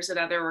planners at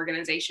other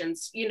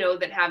organizations,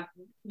 that have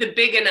the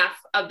big enough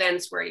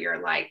events where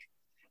you're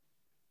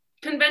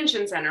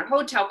convention center,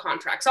 hotel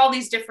contracts, all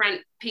these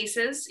different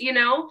pieces,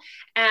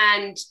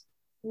 and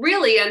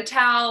really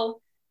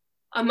until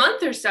a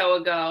month or so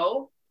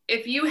ago,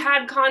 if you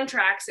had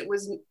contracts, it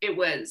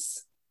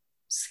was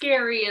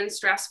scary and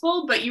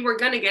stressful, but you were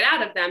going to get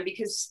out of them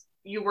because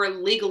you were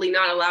legally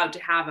not allowed to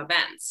have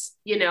events,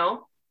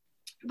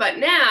 but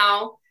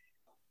now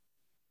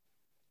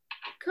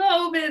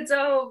COVID's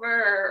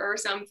over or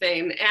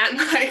something,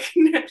 and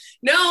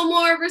no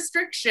more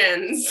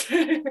restrictions.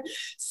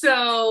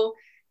 So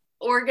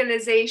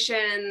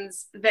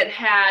organizations that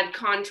had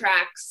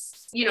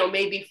contracts,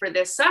 maybe for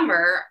this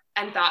summer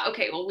and thought,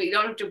 okay, well, we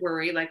don't have to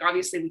worry.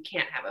 Obviously we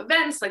can't have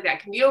events, that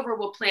can be over.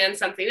 We'll plan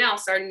something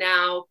else, are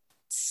now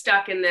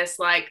stuck in this,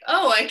 I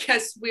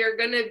guess we're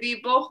going to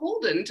be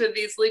beholden to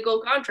these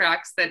legal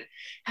contracts that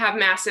have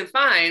massive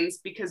fines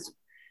because,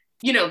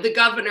 the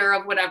governor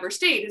of whatever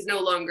state is no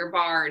longer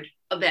barred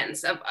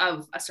events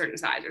of a certain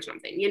size or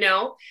something,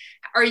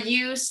 Are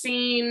you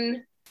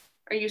seeing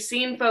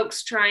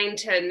folks trying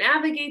to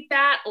navigate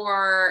that,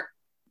 or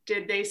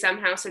did they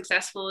somehow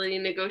successfully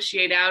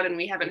negotiate out and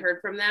we haven't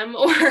heard from them?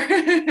 Or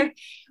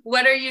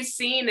what are you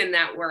seeing in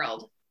that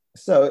world?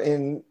 So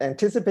in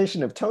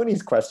anticipation of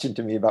Tony's question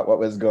to me about what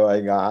was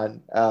going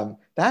on,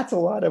 that's a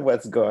lot of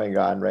what's going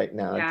on right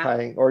now.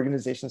 Yeah.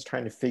 Organizations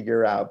trying to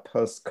figure out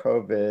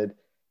post-COVID,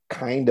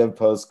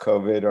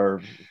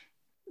 or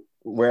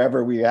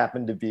wherever we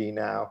happen to be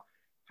now,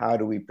 how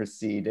do we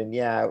proceed? And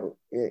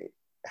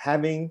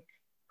having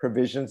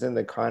provisions in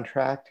the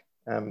contract,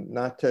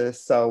 not to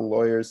sell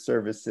lawyers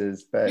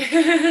services, but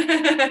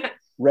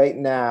right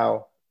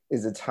now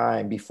is a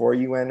time before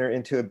you enter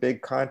into a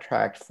big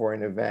contract for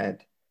an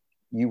event,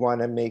 you want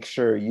to make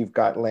sure you've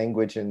got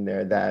language in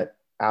there that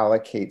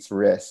allocates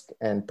risk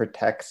and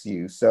protects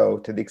you. So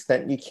to the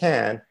extent you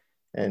can,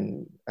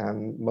 and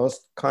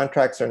most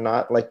contracts are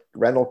not like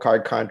rental car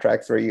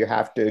contracts where you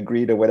have to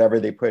agree to whatever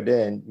they put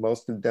in.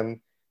 Most of them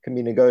can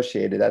be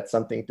negotiated. That's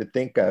something to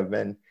think of.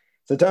 And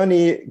so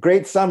Tony,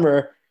 great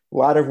summer, a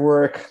lot of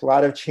work, a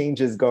lot of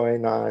changes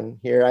going on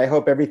here. I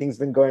hope everything's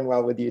been going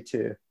well with you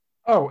too.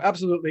 Oh,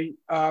 absolutely.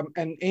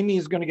 And Amy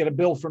is going to get a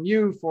bill from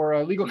you for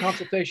a legal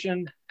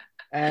consultation.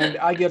 And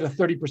I get a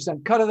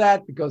 30% cut of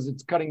that because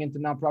it's cutting into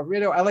nonprofit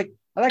radio. I like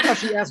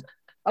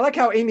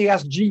how Amy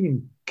asked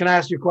Jean, can I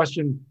ask you a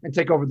question and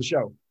take over the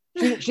show?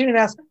 She didn't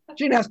ask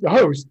the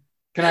host,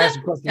 can I ask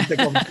a question and take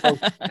over the show?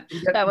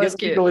 That was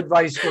cute. Legal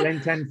advice for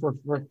NTEN for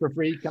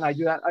free. Can I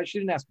do that? She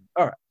didn't ask me.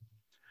 All right.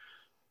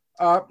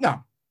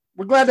 No,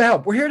 we're glad to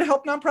help. We're here to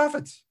help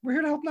nonprofits.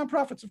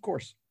 Of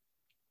course.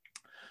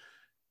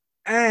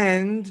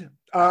 And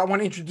I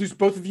want to introduce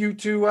both of you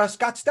to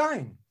Scott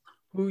Stein,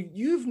 who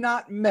you've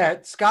not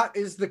met. Scott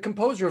is the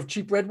composer of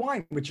Cheap Red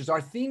Wine, which is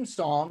our theme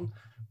song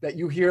that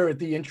you hear at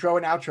the intro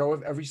and outro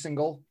of every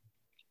single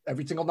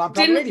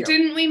nonprofit radio.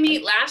 Didn't we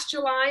meet last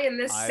July in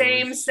this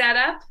same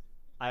setup?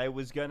 I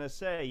was gonna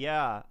say,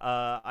 yeah.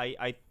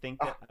 I think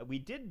that we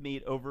did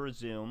meet over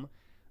Zoom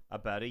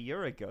about a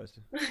year ago.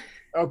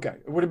 Okay,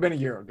 it would have been a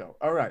year ago.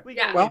 All right. We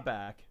go way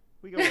back.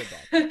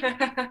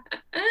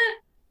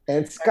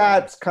 And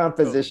Scott's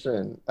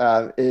composition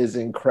is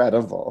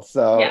incredible.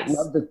 So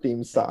love the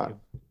theme song.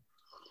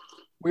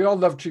 We all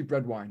love Cheap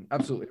Red Wine.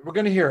 Absolutely. We're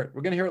going to hear it.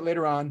 We're going to hear it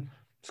later on.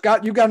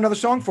 Scott, you've got another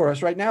song for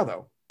us right now,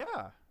 though.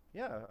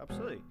 Yeah,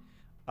 absolutely.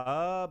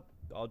 I'll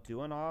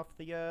doing off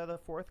the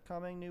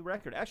forthcoming new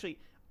record. Actually,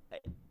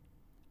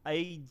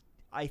 I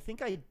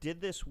think I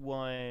did this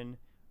one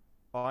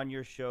on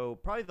your show,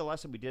 probably the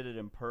last time we did it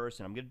in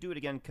person. I'm going to do it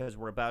again because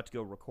we're about to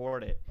go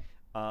record it.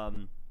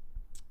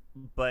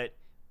 But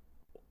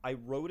I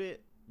wrote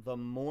it the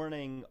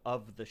morning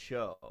of the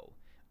show.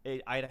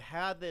 I'd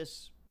had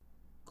this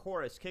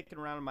chorus kicking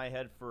around in my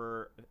head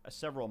for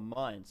several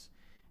months.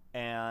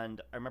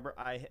 And I remember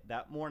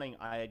that morning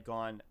I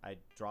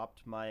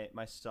dropped my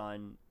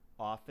son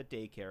off at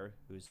daycare,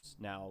 who's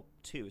now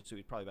 2, so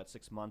he's probably about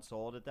 6 months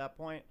old at that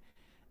point.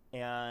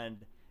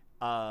 And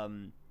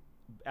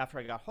after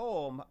I got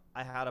home,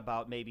 I had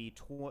about maybe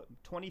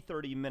 20,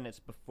 30 minutes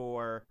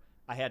before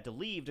I had to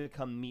leave to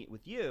come meet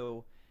with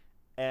you.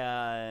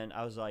 And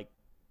I was like,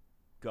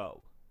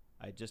 go.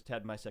 I just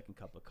had my second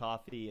cup of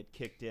coffee. It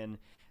kicked in.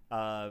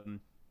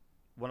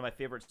 One of my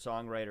favorite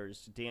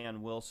songwriters,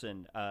 Dan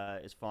Wilson,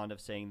 is fond of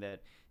saying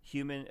that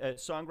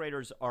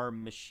songwriters are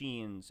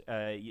machines.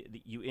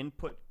 You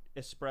input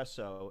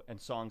espresso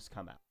and songs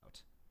come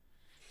out.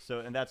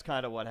 And that's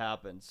kind of what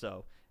happened.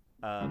 So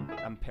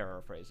I'm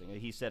paraphrasing.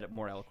 He said it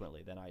more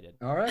eloquently than I did.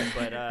 All right.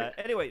 But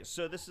anyway,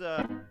 so this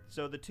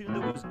so the tune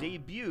that was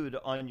debuted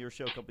on your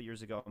show a couple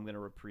years ago, I'm going to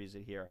reprise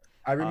it here.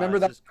 I remember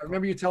that. I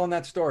remember you telling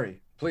that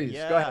story. Please,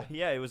 go ahead.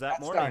 Yeah, it was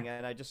that morning,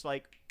 and I just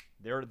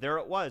there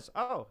it was.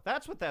 Oh,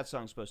 that's what that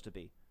song's supposed to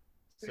be.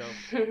 So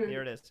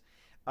here it is.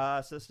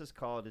 So this is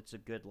called "It's a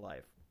Good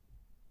Life."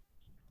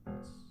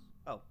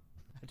 I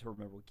had to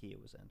remember what key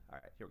it was in. All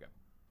right, here we go.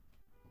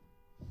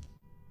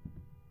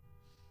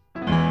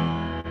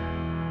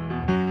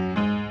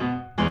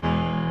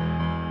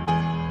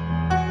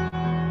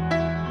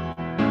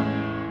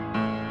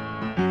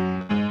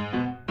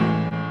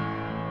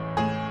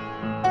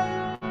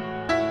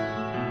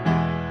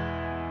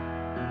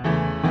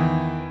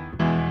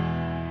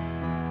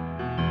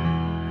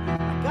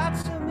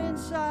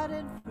 Inside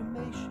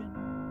information.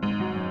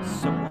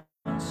 Someone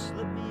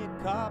slipped me a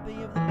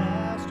copy of the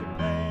master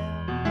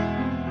plan.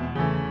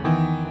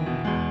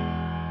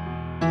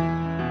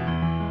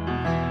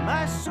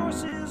 My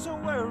sources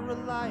were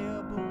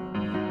reliable,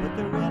 but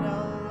they're in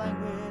a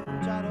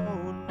language I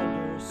don't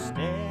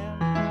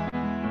understand.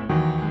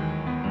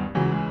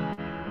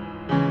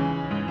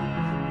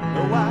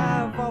 Though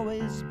I've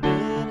always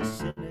been a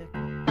cynic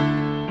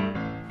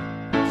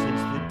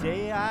since the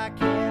day I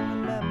can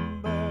remember.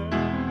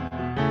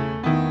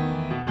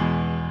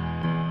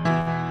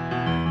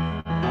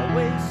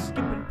 Always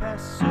skipping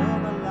past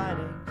silver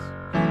linings,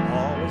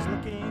 always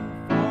looking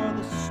for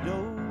the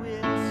snow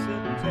in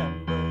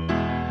September.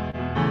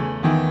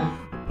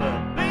 But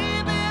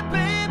baby,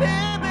 baby,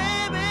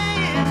 baby,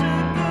 it's a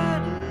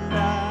good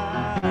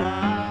life.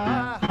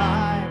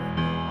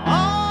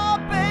 Oh,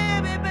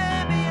 baby,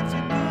 baby, it's a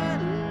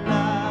good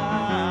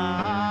life.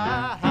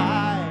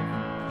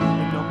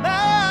 And no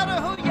matter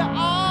who you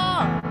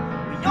are,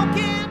 you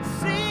can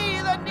see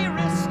the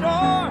nearest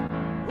store.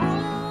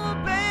 Ooh,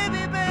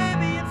 baby,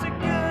 baby, it's a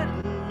good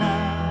life.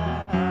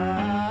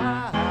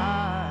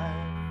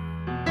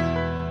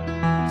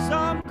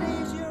 Some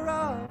days you're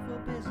awful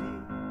busy,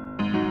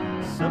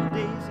 some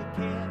days you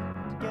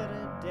can't get a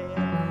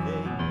damn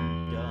thing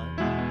done.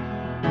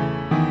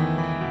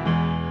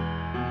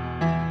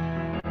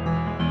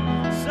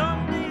 Some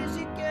days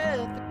you get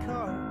the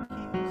car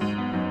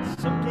keys,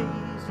 some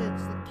days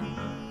it's the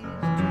keys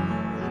to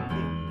the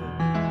kingdom.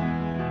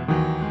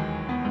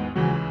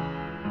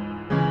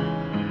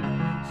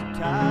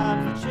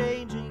 Sometimes the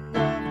changing of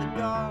the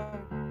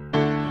guard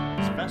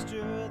is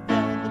faster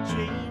than the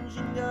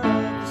changing of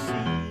the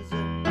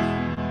season.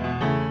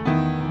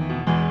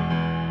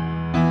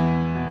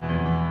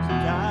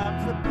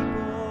 Sometimes the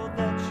people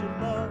that you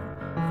love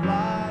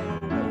fly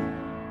away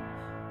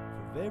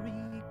for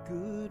very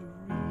good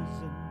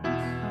reasons.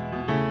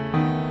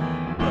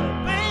 But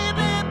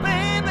baby,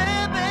 baby,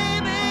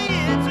 baby,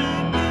 it's a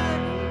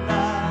good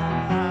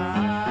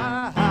life.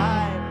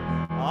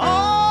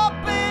 Oh,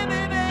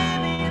 baby,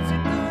 baby, it's a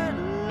good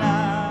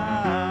life.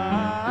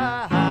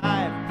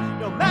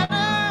 No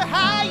matter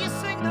how you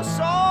sing the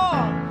song,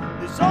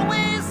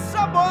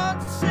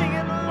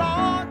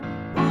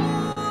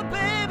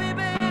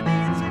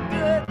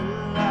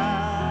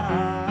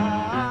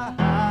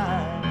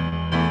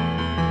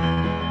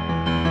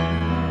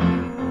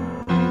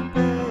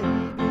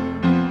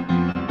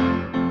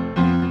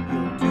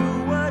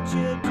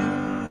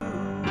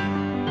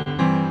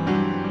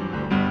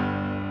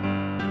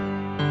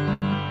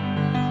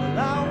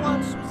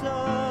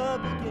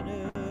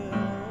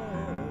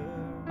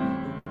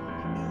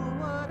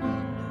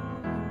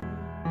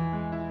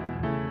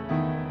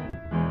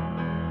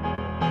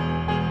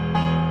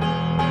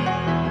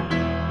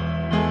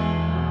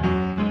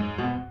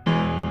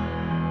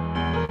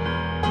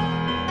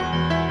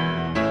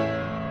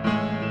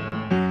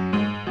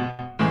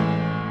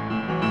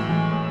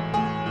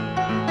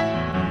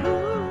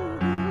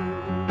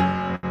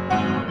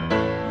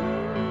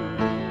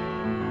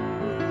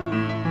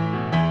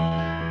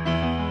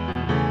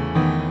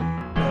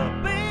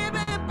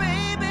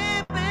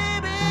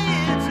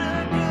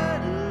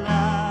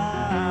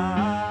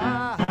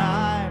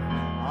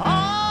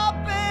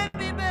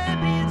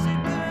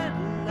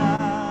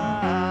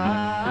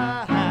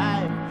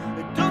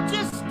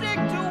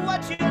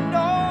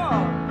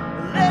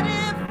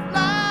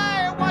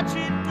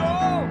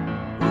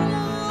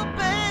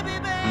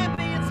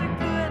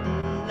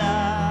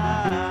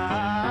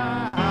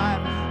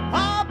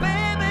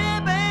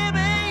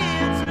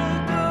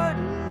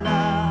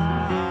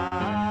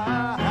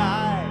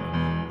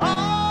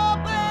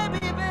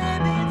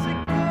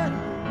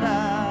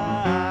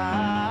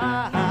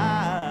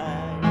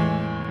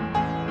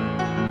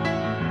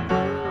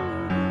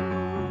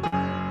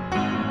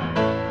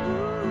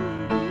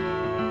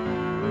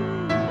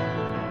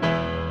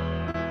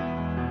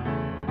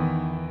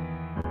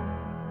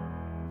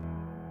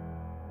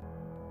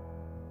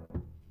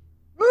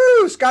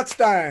 Scott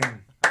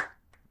Stein.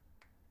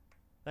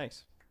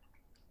 Thanks.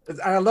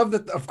 And I love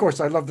that. Of course,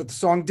 I love that the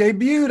song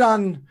debuted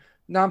on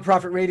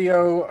Nonprofit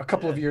Radio a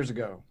couple of years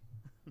ago.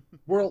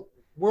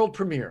 World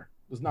premiere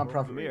was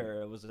Nonprofit Premiere.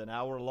 Radio. It was an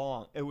hour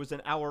long. It was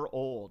an hour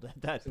old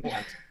at that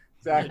point.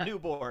 Exactly. A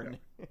newborn.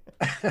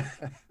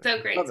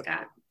 So great,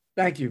 Scott.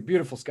 Thank you.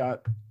 Beautiful,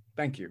 Scott.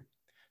 Thank you.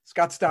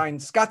 Scott Stein,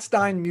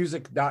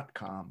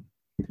 scottsteinmusic.com.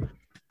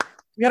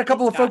 We had a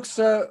couple of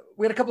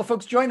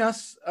folks join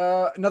us.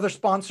 Another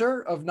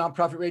sponsor of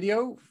Nonprofit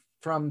Radio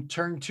from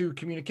Turn 2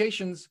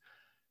 Communications,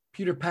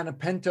 Peter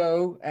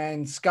Panapento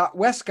and Scott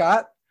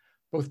Westcott,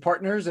 both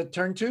partners at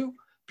Turn 2.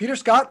 Peter,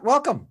 Scott,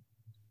 welcome.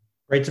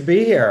 Great to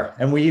be here.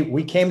 And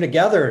we came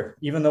together,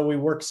 even though we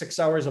work 6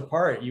 hours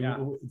apart.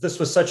 This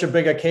was such a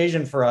big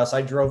occasion for us.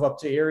 I drove up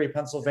to Erie,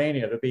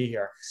 Pennsylvania to be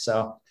here.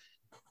 So,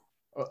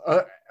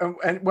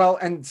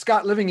 and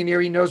Scott living in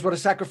Erie knows what a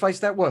sacrifice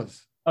that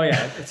was. Oh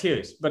yeah, it's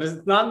huge, but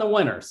it's not in the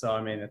winter. So,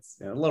 I mean,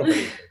 it's a little bit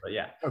easier, but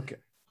yeah. Okay.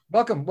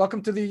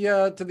 Welcome to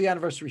the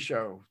anniversary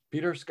show,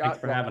 Peter, Scott.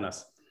 Thanks for having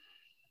us.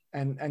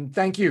 And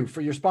thank you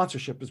for your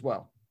sponsorship as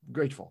well.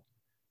 Grateful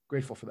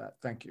for that.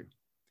 Thank you.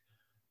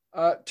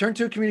 Turn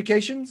 2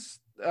 Communications,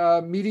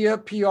 media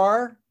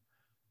PR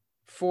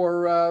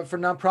for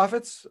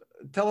nonprofits.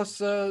 Tell us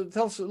a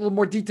little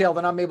more detail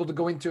than I'm able to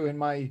go into in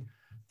my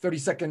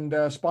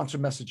 30-second sponsor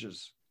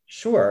messages.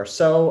 Sure.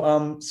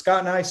 So Scott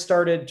and I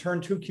started Turn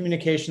 2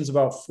 Communications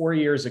about 4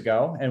 years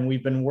ago, and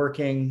we've been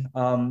working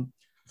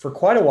for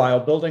quite a while,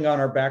 building on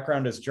our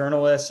background as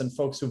journalists and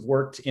folks who've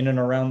worked in and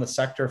around the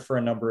sector for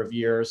a number of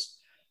years.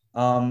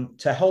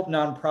 To help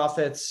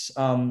nonprofits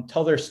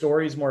tell their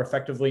stories more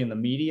effectively in the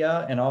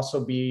media and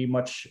also be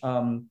much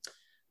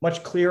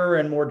clearer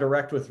and more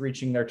direct with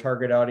reaching their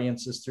target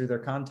audiences through their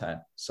content.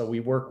 So we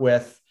work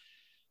with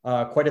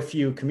quite a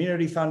few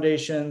community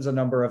foundations, a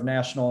number of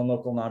national and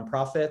local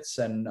nonprofits,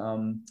 and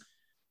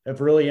have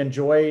really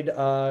enjoyed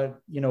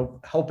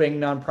helping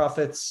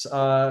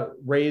nonprofits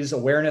raise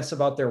awareness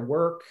about their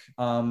work,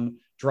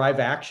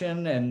 drive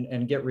action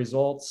and get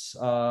results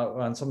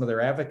on some of their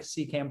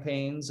advocacy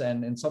campaigns,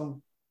 and in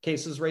some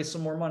cases raise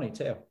some more money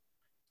too.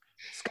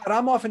 Scott,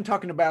 I'm often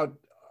talking about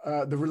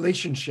the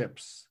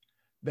relationships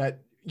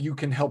that you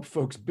can help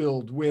folks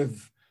build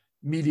with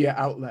media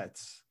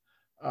outlets.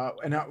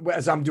 And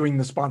as I'm doing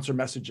the sponsor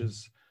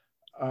messages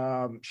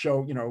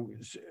show,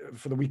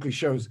 for the weekly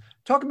shows,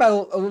 talk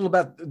about a little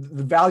about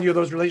the value of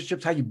those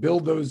relationships, how you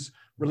build those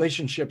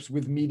relationships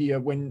with media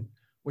when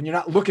you're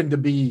not looking to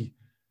be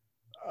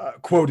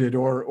quoted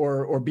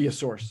or be a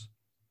source.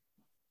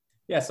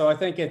 Yeah, so I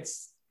think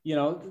it's,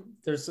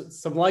 there's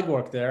some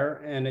legwork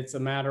there, and it's a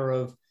matter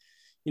of,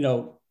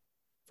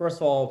 first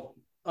of all,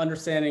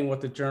 understanding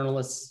what the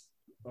journalists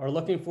are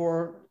looking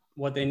for,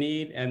 what they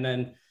need, and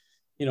then,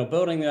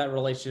 building that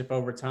relationship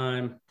over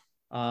time,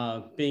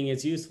 being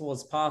as useful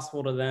as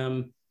possible to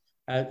them,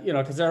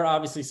 because they're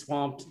obviously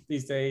swamped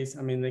these days.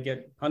 I mean, they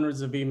get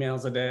hundreds of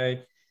emails a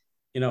day,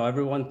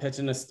 everyone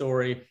pitching a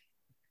story.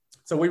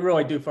 So we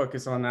really do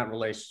focus on that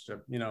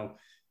relationship,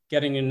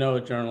 getting to know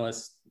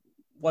journalists,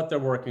 what they're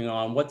working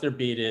on, what their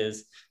beat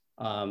is.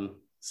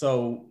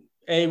 So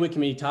A, we can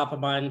be top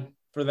of mind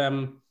for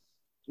them,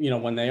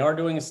 when they are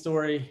doing a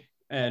story,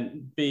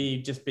 and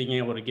B, just being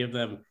able to give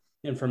them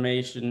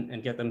information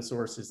and get them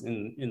sources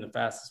in the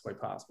fastest way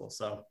possible.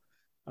 So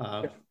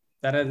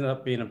that ends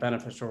up being a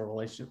beneficial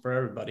relationship for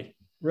everybody.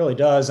 Really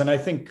does. And I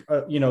think,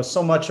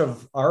 so much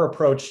of our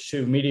approach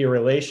to media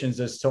relations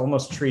is to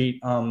almost treat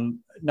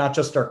not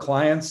just our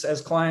clients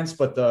as clients,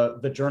 but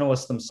the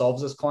journalists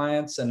themselves as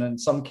clients. And in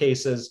some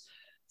cases,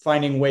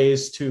 finding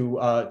ways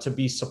to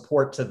be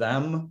support to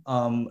them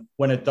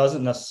when it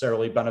doesn't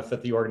necessarily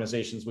benefit the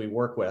organizations we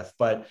work with,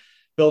 but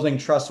building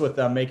trust with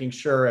them, making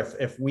sure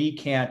if we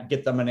can't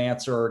get them an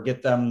answer or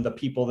get them the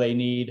people they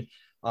need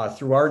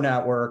through our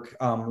network,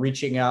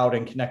 reaching out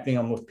and connecting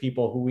them with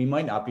people who we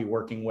might not be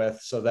working with,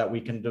 so that we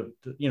can,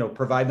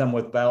 provide them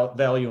with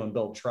value and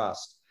build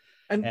trust.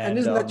 And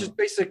isn't that just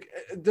basic?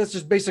 That's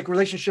just basic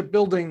relationship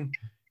building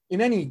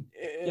in any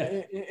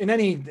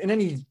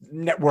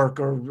network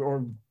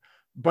or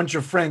bunch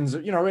of friends.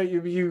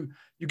 You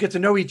get to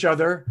know each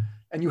other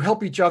and you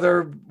help each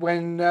other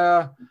when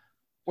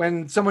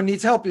someone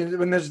needs help.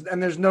 When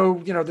there's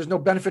no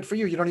benefit for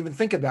you. You don't even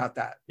think about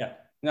that. Yeah.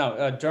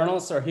 No,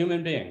 journalists are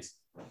human beings.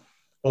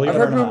 I've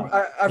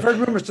heard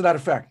rumors to that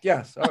effect.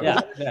 Yes.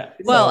 Yeah.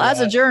 Well,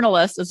 as a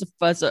journalist,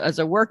 as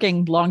a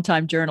working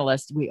longtime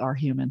journalist, we are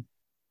human.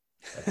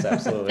 That's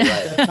absolutely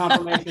right.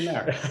 Confirmation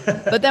there.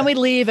 But then we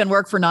leave and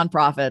work for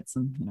nonprofits,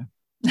 and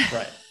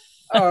Right.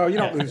 Oh, you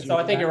don't lose. So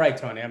I think you're right,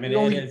 Tony. I mean,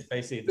 it is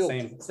basically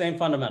the same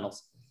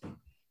fundamentals.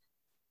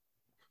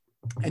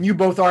 And you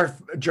both are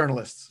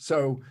journalists,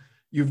 so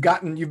you've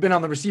been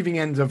on the receiving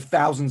end of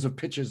thousands of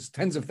pitches,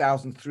 tens of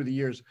thousands through the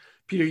years.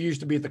 Peter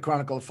used to be at the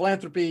Chronicle of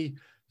Philanthropy,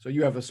 so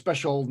you have a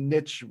special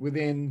niche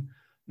within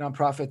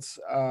nonprofits.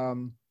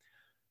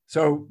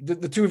 So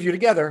the two of you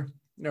together,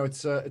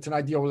 it's an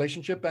ideal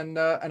relationship, and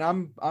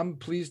I'm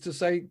pleased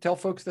to tell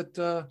folks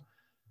that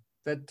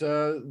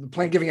the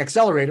Plan Giving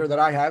Accelerator that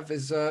I have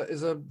is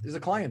a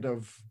client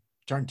of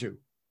Turn 2.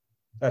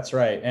 That's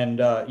right. And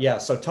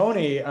so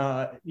Tony,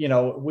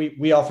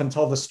 we often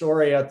tell the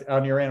story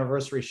on your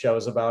anniversary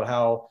shows about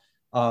how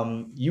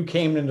you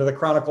came into the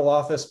Chronicle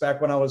office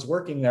back when I was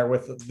working there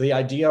with the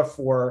idea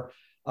for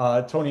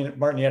Tony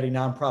Martignetti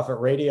Nonprofit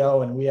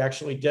Radio. And we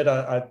actually did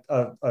a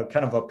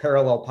kind of a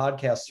parallel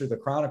podcast through the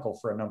Chronicle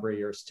for a number of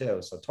years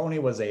too. So Tony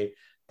was a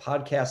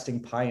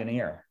podcasting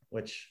pioneer,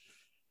 which.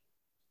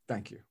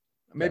 Thank you.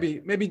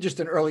 Maybe just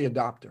an early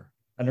adopter.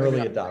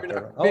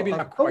 Maybe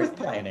not quite with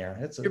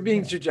pioneer. You're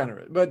being too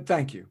generous, but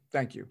thank you.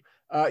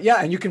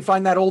 And you can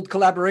find that old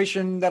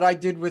collaboration that I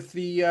did with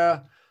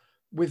the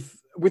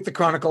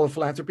Chronicle of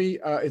Philanthropy.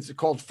 It's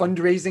called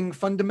Fundraising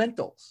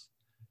Fundamentals.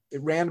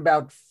 It ran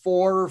about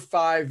 4 or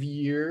 5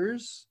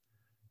 years,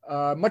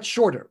 much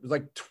shorter. It was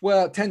like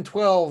 10,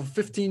 12,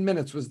 15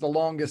 minutes was the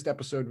longest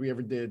episode we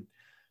ever did.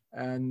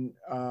 And,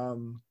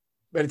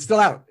 but it's still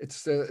out.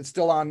 It's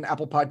still on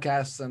Apple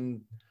Podcasts,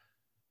 and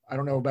I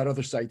don't know about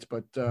other sites,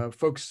 but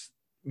folks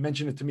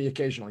mention it to me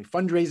occasionally.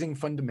 Fundraising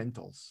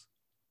Fundamentals.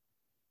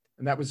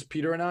 And that was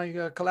Peter and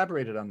I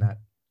collaborated on that.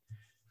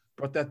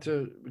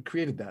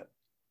 Created that.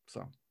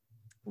 So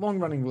long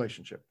running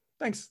relationship.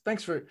 Thanks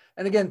for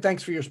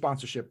your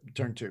sponsorship,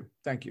 Turn 2.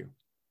 Thank you.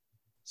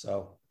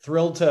 So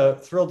thrilled to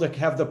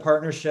have the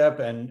partnership,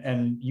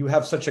 and you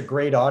have such a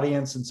great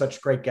audience and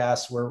such great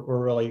guests. We're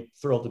really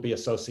thrilled to be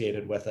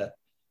associated with it.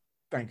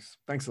 Thanks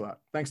a lot.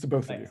 Thanks to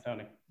both of you.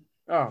 Tony.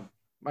 Oh,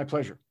 my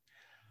pleasure.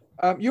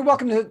 You're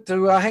welcome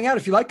to hang out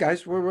if you like,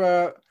 guys.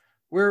 We're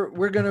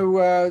going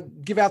to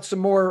give out some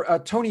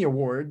more Tony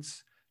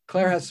Awards.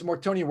 Claire has some more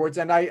Tony Awards,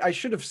 and I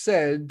should have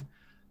said,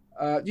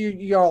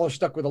 you all are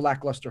stuck with a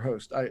lackluster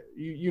host.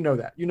 You know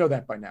that. You know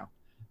that by now.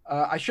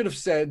 I should have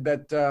said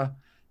that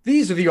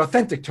these are the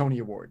authentic Tony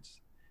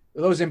Awards.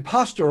 Those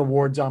imposter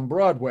awards on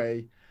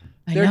Broadway,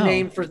 they're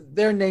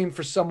named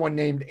for someone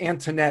named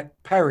Antoinette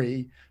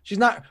Perry.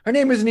 Her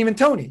name isn't even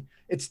Tony.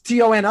 It's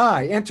Toni.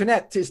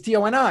 Antoinette is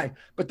Toni,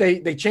 but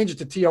they changed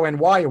it to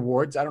Tony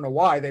Awards. I don't know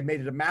why. They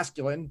made it a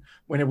masculine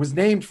when it was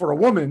named for a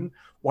woman.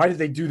 Why did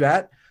they do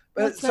that?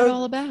 What's that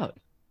all about?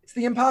 It's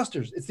the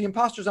imposters. It's the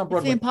imposters on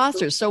Broadway. It's the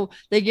imposters. So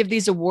they give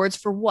these awards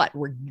for what?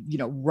 We're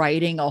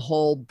writing a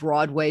whole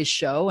Broadway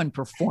show and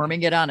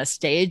performing it on a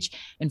stage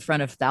in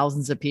front of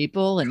thousands of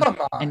people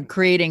and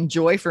creating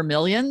joy for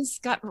millions.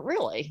 God,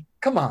 really?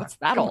 Come on. What's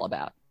that all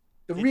about?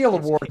 The real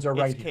awards are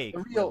right cake,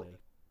 here. The real. Really.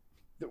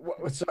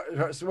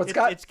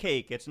 It's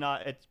cake. It's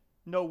not. It's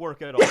no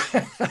work at all.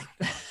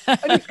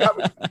 I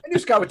knew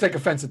Scott would take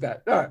offense at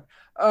that. All right.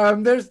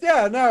 This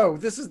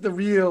is the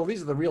real.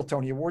 These are the real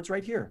Tony Awards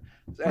right here.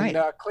 And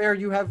right. Claire,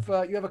 you have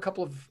a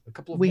couple of.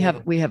 We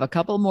have a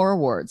couple more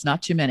awards,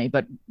 not too many,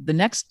 but the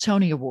next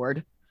Tony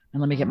Award,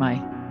 and let me get our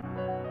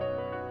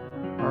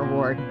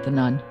award, the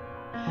Nun.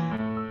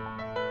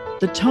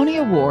 The Tony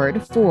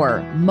Award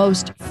for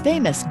Most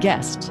Famous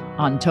Guest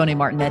on Tony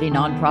Martignetti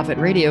Nonprofit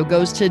Radio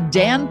goes to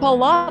Dan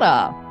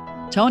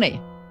Pallotta.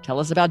 Tony, tell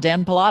us about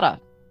Dan Pallotta.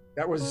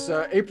 That was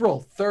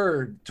April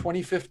 3rd,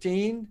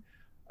 2015.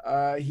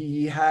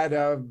 He had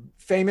a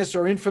famous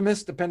or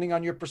infamous, depending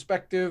on your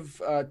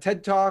perspective,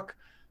 TED Talk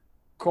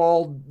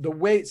called The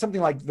Way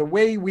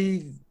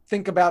We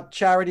Think About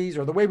Charities,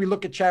 or The Way We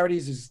Look at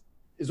Charities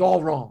is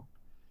all wrong.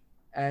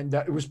 And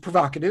it was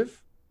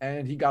provocative,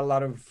 and he got a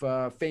lot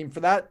of fame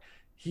for that.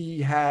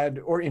 He had,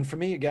 or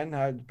infamy, again,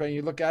 depending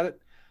you look at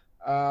it.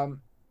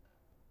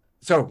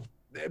 So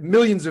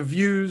millions of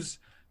views,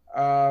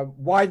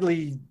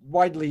 widely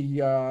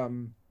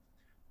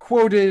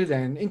quoted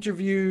and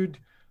interviewed.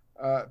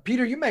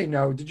 Peter, you may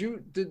know,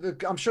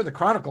 I'm sure the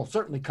Chronicle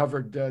certainly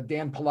covered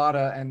Dan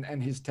Pallotta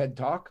and his TED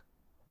Talk.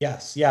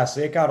 Yes.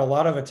 It got a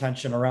lot of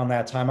attention around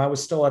that time. I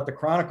was still at the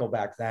Chronicle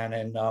back then.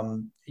 And,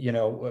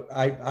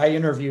 I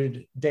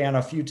interviewed Dan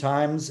a few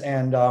times,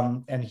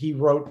 and he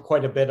wrote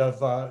quite a bit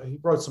he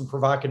wrote some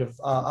provocative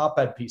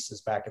op-ed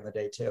pieces back in the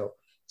day too.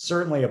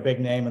 Certainly a big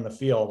name in the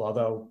field,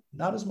 although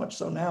not as much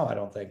so now, I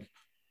don't think.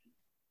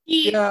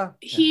 He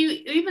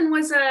even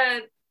was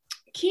a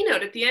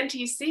keynote at the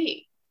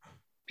NTC.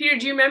 Peter,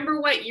 do you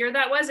remember what year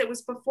that was? It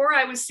was before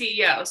I was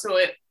CEO. So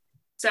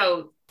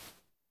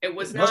it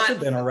was must have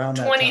been around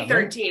 2013. That time,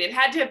 right? It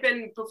had to have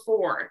been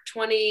before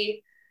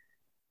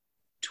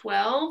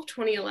 2012,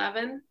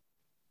 2011.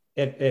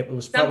 It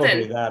was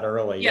probably that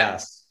early.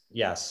 Yeah.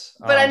 Yes.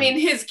 But I mean,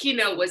 his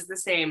keynote was the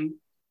same,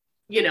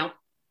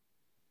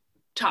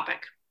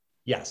 topic.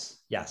 Yes.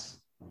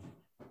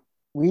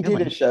 We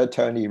did a show,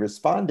 Tony,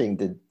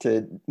 responding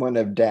to one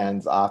of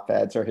Dan's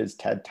op-eds or his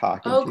TED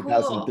Talk in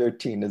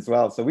 2013 as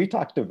well. So we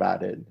talked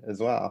about it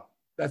as well.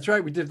 That's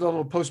right. We did a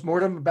little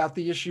postmortem about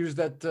the issues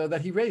that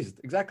he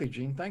raised. Exactly,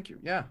 Gene. Thank you.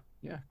 Yeah,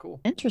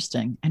 cool.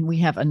 Interesting. And we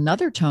have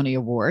another Tony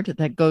Award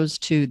that goes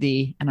to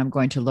and I'm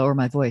going to lower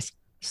my voice,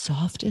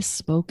 softest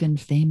spoken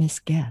famous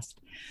guest.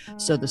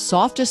 So the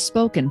softest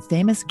spoken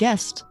famous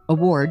guest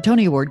award,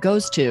 Tony Award,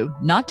 goes to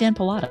not Dan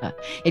Pallotta.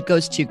 It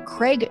goes to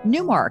Craig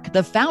Newmark,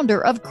 the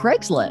founder of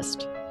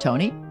Craigslist.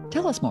 Tony,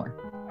 tell us more.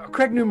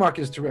 Craig Newmark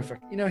is terrific.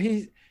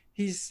 He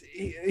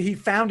he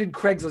founded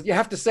Craigslist. You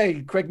have to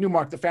say Craig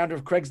Newmark, the founder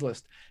of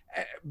Craigslist,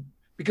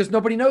 because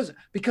nobody knows it,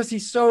 because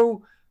he's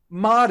so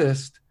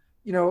modest.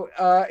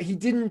 He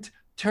didn't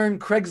turn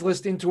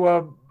Craigslist into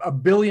a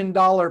 $1 billion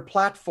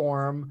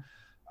platform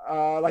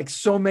like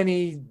so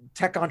many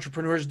tech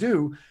entrepreneurs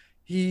do.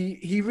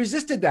 He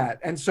resisted that,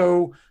 and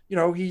so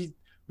we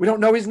don't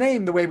know his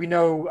name the way we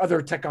know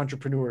other tech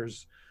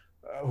entrepreneurs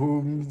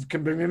who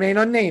can remain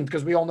unnamed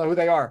because we all know who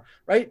they are,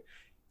 right?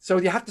 So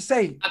you have to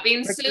say, not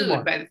being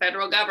sued by the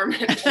federal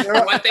government for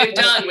what they've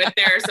done with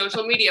their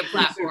social media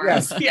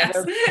platforms. Yes.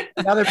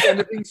 Now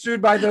they're being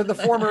sued by the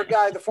former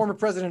guy, the former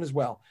president as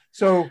well.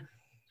 So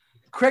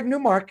Craig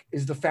Newmark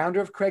is the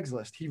founder of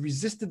Craigslist. He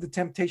resisted the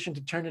temptation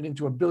to turn it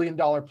into a $1 billion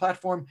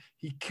platform.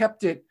 He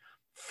kept it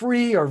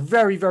free or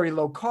very, very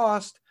low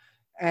cost,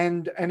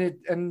 and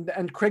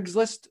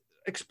Craigslist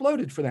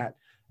exploded for that.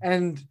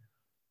 And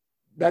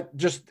that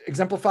just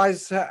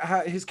exemplifies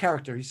his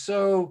character. He's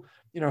so,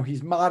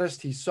 he's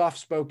modest, he's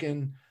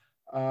soft-spoken,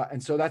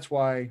 and so that's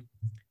why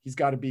he's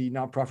got to be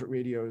Nonprofit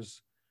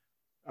Radio's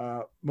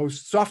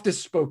most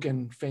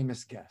softest-spoken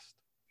famous guest.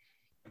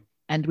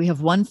 And we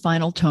have one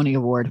final Tony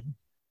Award.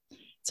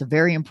 It's a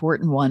very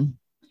important one.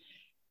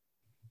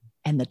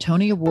 And the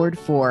Tony Award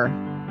for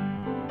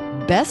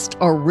Best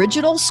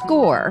Original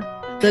Score,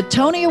 the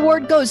Tony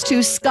Award goes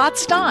to Scott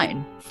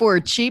Stein for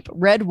Cheap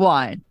Red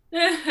Wine.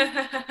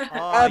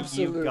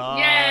 Absolutely. You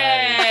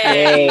guys.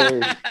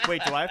 Yay!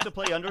 Wait, do I have to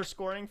play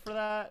underscoring for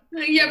that?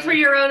 Yeah, for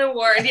your own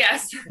award,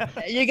 yes.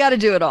 You got to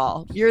do it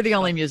all. You're the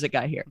only music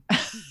guy here.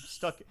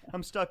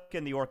 I'm stuck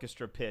in the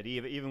orchestra pit,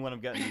 even when I'm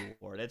getting the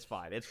award. It's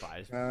fine.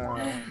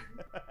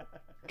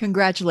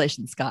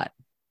 Congratulations, Scott.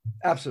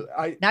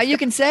 Absolutely. Now you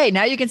can say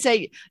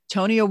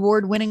Tony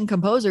Award winning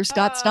composer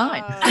Scott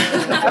Stein.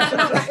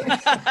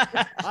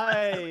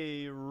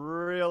 I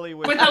really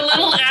wish with a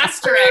little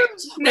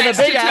asterisk. With a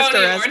big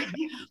asterisk.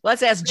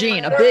 Let's ask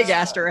Gene, a big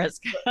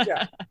asterisk.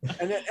 Yeah.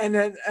 And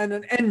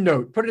an end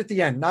note. Put it at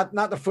the end, not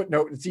the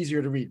footnote. It's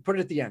easier to read. Put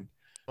it at the end.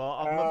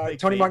 Well,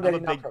 Tony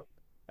Margnetti.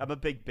 I'm a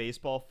big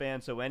baseball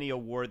fan, so any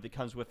award that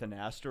comes with an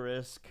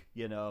asterisk,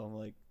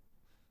 like.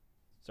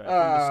 Sorry,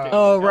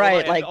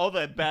 right, like all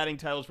the batting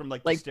titles from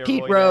like the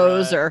Pete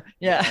Rose or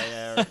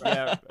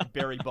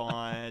Barry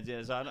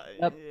Bonds.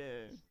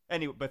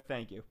 Anyway, but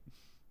thank you.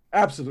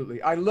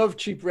 Absolutely, I love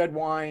Cheap Red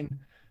Wine.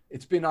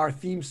 It's been our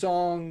theme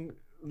song.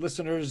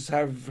 Listeners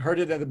have heard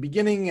it at the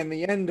beginning and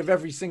the end of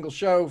every single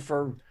show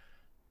for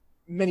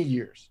many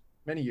years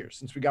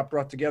since we got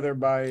brought together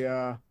by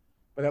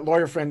that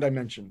lawyer friend I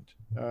mentioned.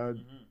 Josh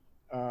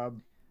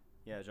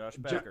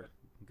Becker,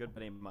 good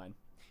name of mine.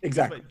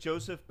 Exactly.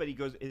 Joseph, but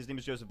his name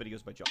is Joseph, but he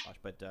goes by Josh.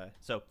 But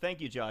so thank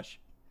you, Josh.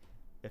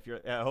 I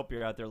hope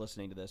you're out there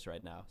listening to this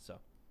right now. So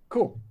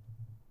cool.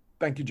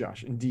 Thank you,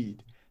 Josh.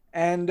 Indeed.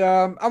 And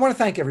I want to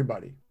thank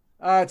everybody.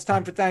 It's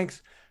time for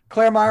thanks.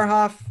 Claire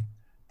Meyerhoff,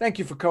 thank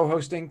you for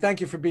co-hosting. Thank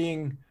you for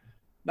being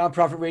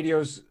Nonprofit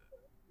Radio's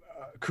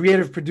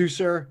creative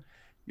producer.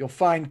 You'll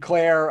find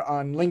Claire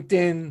on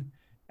LinkedIn,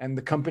 and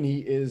the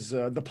company is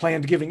The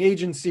Planned Giving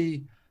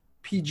Agency,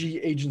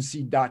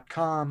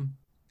 pgagency.com.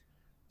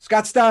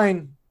 Scott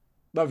Stein,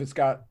 love it,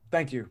 Scott.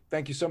 Thank you.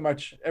 Thank you so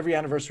much. Every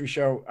anniversary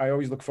show, I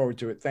always look forward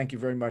to it. Thank you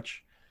very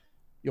much.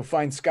 You'll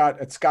find Scott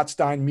at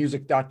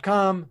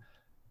scottsteinmusic.com.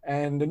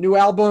 And a new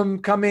album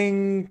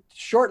coming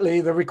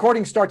shortly. The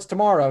recording starts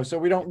tomorrow, so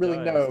we don't really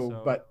know.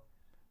 So but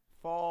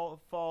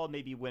fall,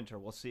 maybe winter.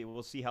 We'll see.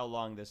 We'll see how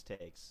long this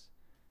takes.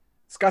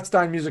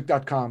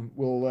 scottsteinmusic.com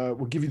will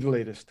give you the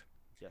latest.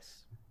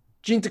 Yes.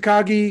 Gene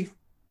Takagi,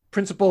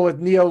 principal at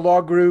Neo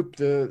Law Group,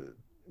 the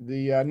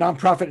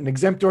nonprofit and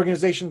exempt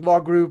organization law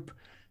group,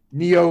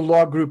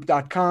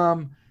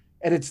 neolawgroup.com,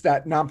 edits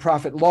that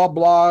nonprofit law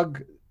blog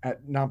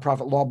at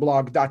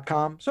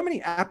nonprofitlawblog.com. So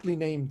many aptly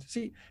named.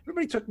 See,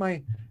 everybody took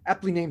my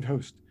aptly named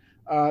host.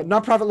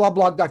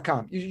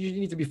 Nonprofitlawblog.com. You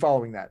need to be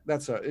following that.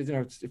 That's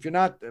if you're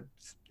not,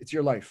 it's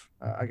your life.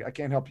 I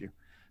can't help you.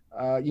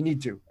 You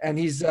need to. And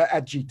he's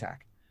at GTAC.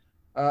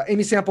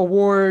 Amy Sample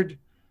Ward,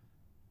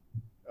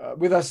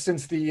 with us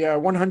since the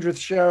 100th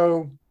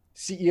show,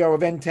 CEO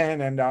of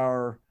N10 and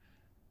our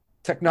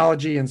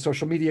technology and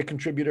social media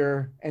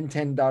contributor,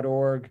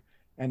 n10.org,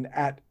 and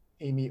at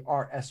Amy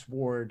R.S.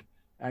 Ward.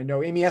 I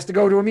know Amy has to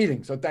go to a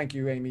meeting, so thank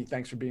you, Amy.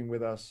 Thanks for being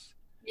with us.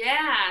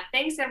 Yeah,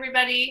 thanks,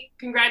 everybody.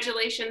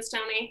 Congratulations,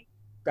 Tony.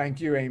 Thank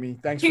you, Amy.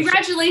 Thanks.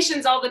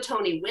 Congratulations, all the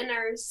Tony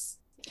winners.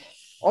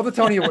 All the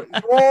Tony,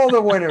 all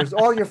the winners,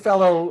 all your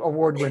fellow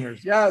award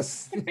winners.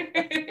 Yes.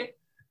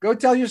 Go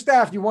tell your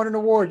staff you won an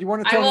award. You won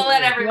a Tony. I will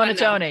let everyone know.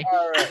 Tony.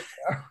 All right.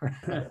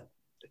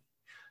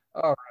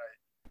 All right.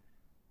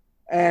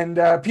 And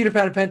Peter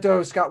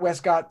Panapento, Scott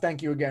Westcott,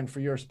 thank you again for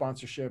your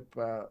sponsorship.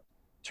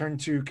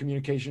 Turn2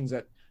 Communications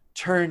at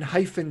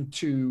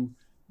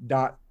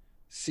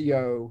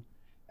turn-2.co.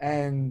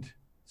 And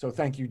so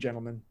thank you,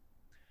 gentlemen.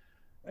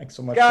 Thanks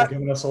so much for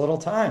giving us a little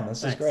time.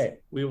 This is great.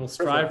 We will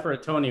strive for a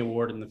Tony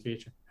Award in the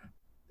future.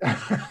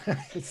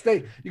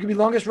 You can be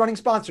longest running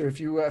sponsor if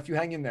you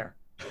hang in there.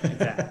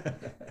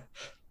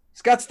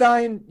 Scott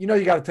Stein, you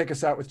got to take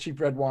us out with Cheap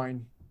Red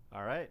Wine.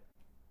 All right.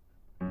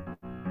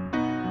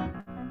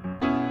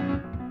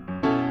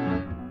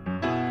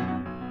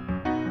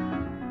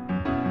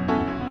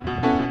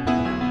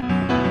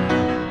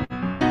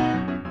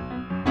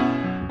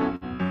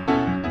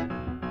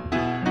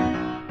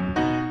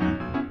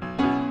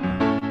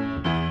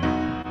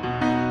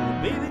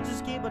 Baby,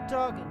 just keep on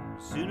talking.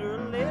 Sooner or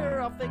later,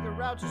 I'll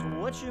figure out just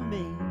what you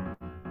mean.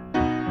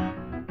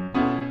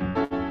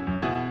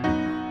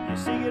 You're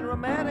seeking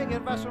romantic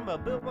advice from a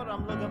billboard.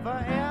 I'm looking for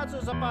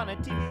answers up on a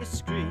TV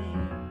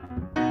screen.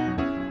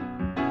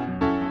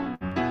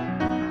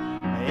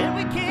 And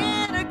we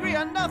can't agree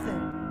on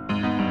nothing.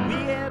 We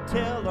can't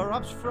tell our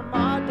ups from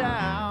our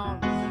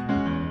downs.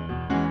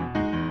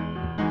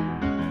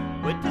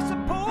 We're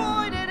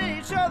disappointed in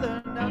each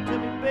other. Now tell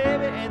me,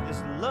 baby, ain't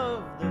this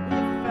love that we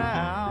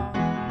found?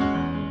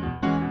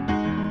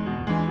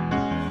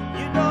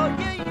 You know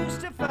you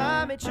used to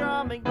find me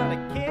charming, but I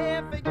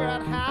can't figure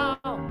out how.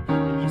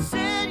 And you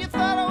said you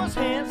thought I was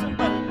handsome,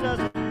 but it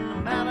doesn't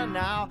matter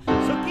now.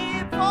 So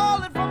keep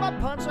falling for my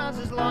punchlines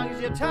as long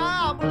as your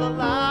time will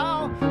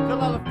allow.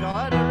 'Cause all I've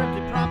got are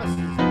empty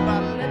promises, a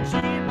bottle of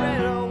cheap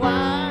red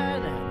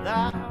wine, and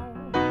thou.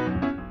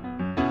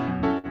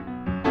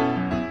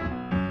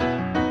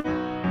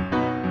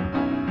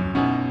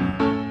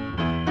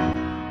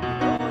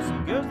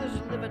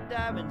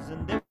 Diamonds,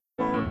 and they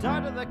won't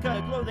talk to the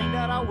kind of clothing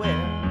that I wear.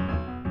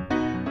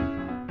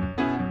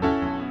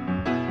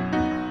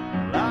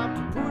 Well, I'm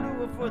too poor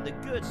to afford the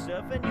good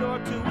stuff, and you're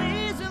too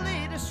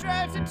easily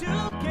distracted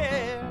to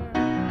care.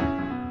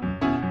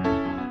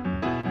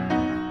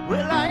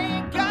 Well, I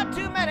ain't got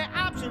too many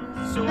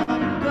options, so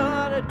I'm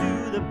gonna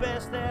do the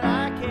best that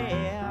I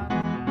can.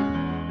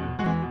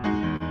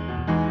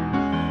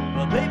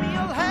 Well, baby,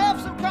 you'll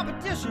have some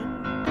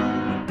competition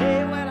one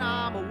day when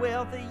I'm a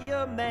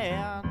wealthier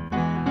man.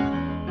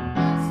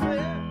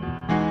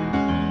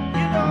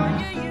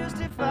 You used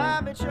to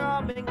find me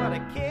charming, but I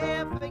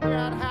can't figure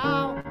out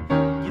how.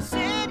 You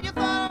said you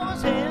thought I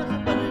was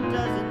handsome, but it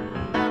doesn't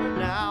matter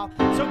now.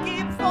 So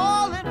keep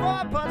falling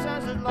for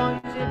punchlines as long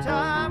as your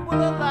time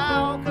will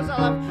allow. 'Cause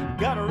all I've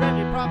got are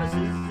empty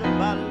promises, a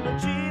bottle of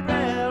cheap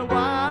red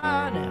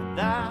wine, and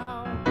thou.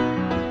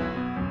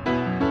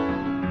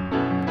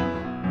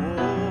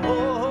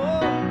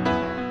 Whoa.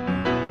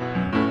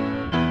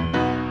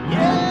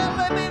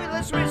 Yeah, baby,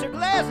 let's raise our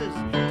glasses.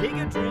 Take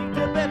a drink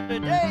to better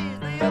days.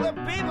 Other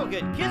people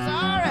can kiss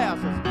our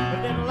asses,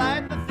 but they don't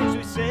like the things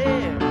we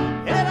say.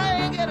 And I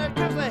ain't gonna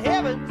curse the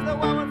heavens, though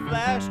I won't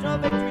flash no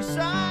victory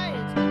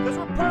signs. 'Cause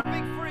we're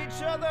perfect for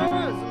each other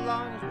as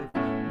long as we've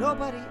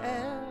nobody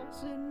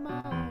else in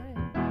mind.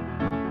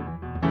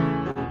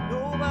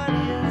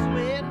 Nobody is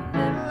waiting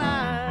in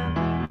line.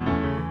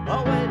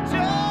 Oh, we're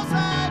just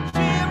like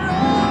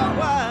Jiro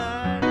wine.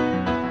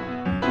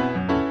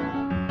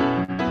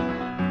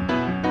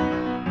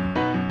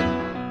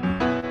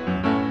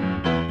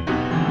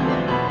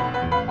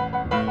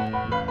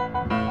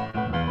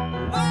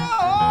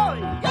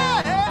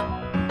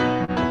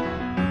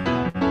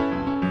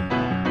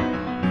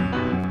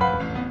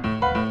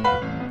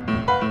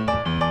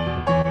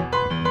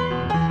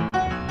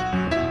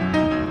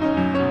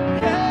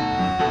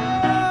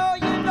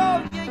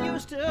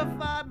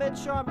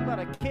 Charming, but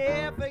I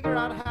can't figure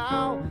out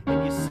how.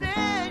 And you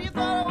said you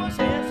thought I was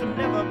handsome,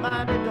 never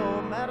mind, it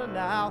don't matter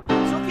now.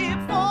 So keep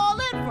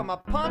falling for my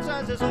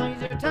punchlines as long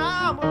as your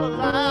time will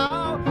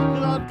allow.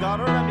 'Cause I've got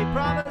her empty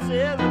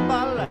promises, a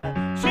bottle of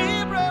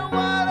cheap red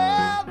wine,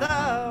 and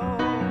thou.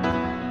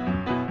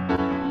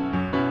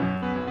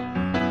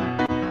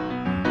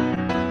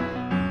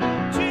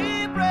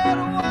 Cheap red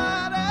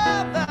wine,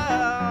 and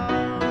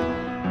thou.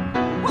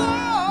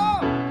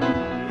 Whoa,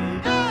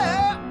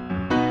 yeah.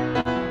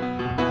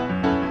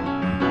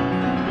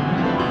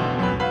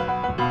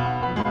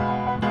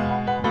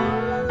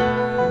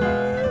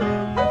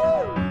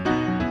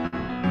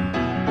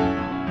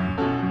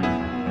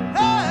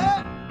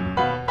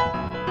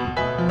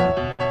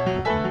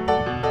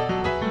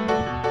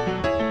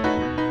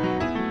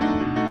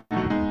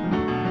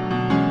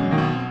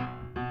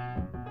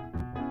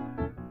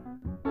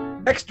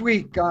 Next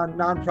week on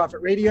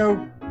Nonprofit Radio,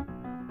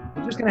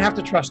 you're just going to have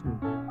to trust me.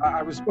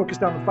 I was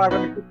focused on the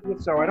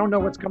 550th, so I don't know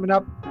what's coming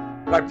up,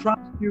 but I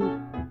promise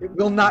you it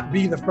will not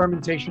be the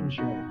fermentation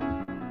show.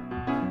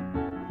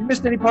 If you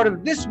missed any part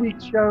of this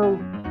week's show,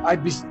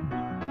 I'd be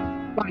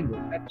find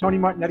it at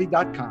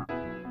TonyMartignetti.com.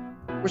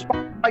 We're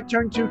sponsored by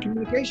Turn 2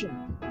 Communications.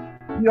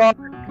 We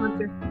offer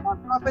content for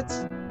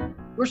nonprofits.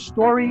 Your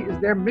story is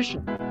their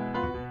mission.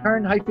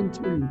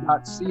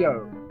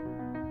 Turn-2.co.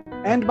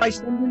 And by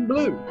Sending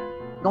Blue,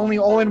 the only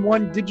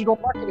all-in-one digital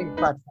marketing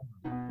platform,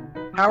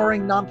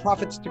 powering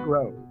nonprofits to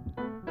grow.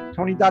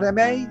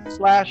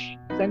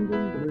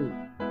 Tony.ma/sendingblue.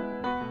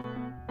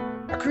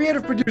 Our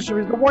creative producer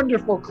is the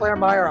wonderful Claire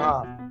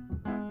Meyerhoff.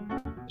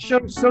 The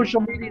show's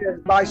social media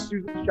is by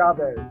Susan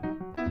Chavez.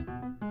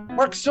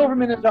 Mark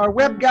Silverman is our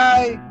web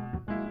guy.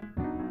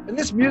 And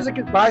this music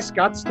is by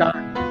Scott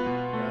Stein.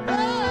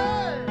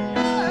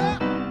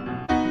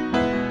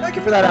 Thank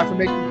you for that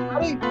affirmation,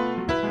 buddy.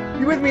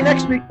 Be with me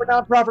next week for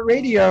Nonprofit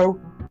Radio.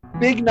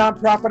 big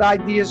nonprofit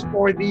ideas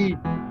for the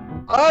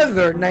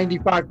other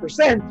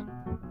 95%,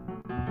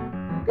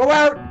 go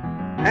out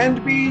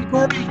and be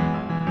great.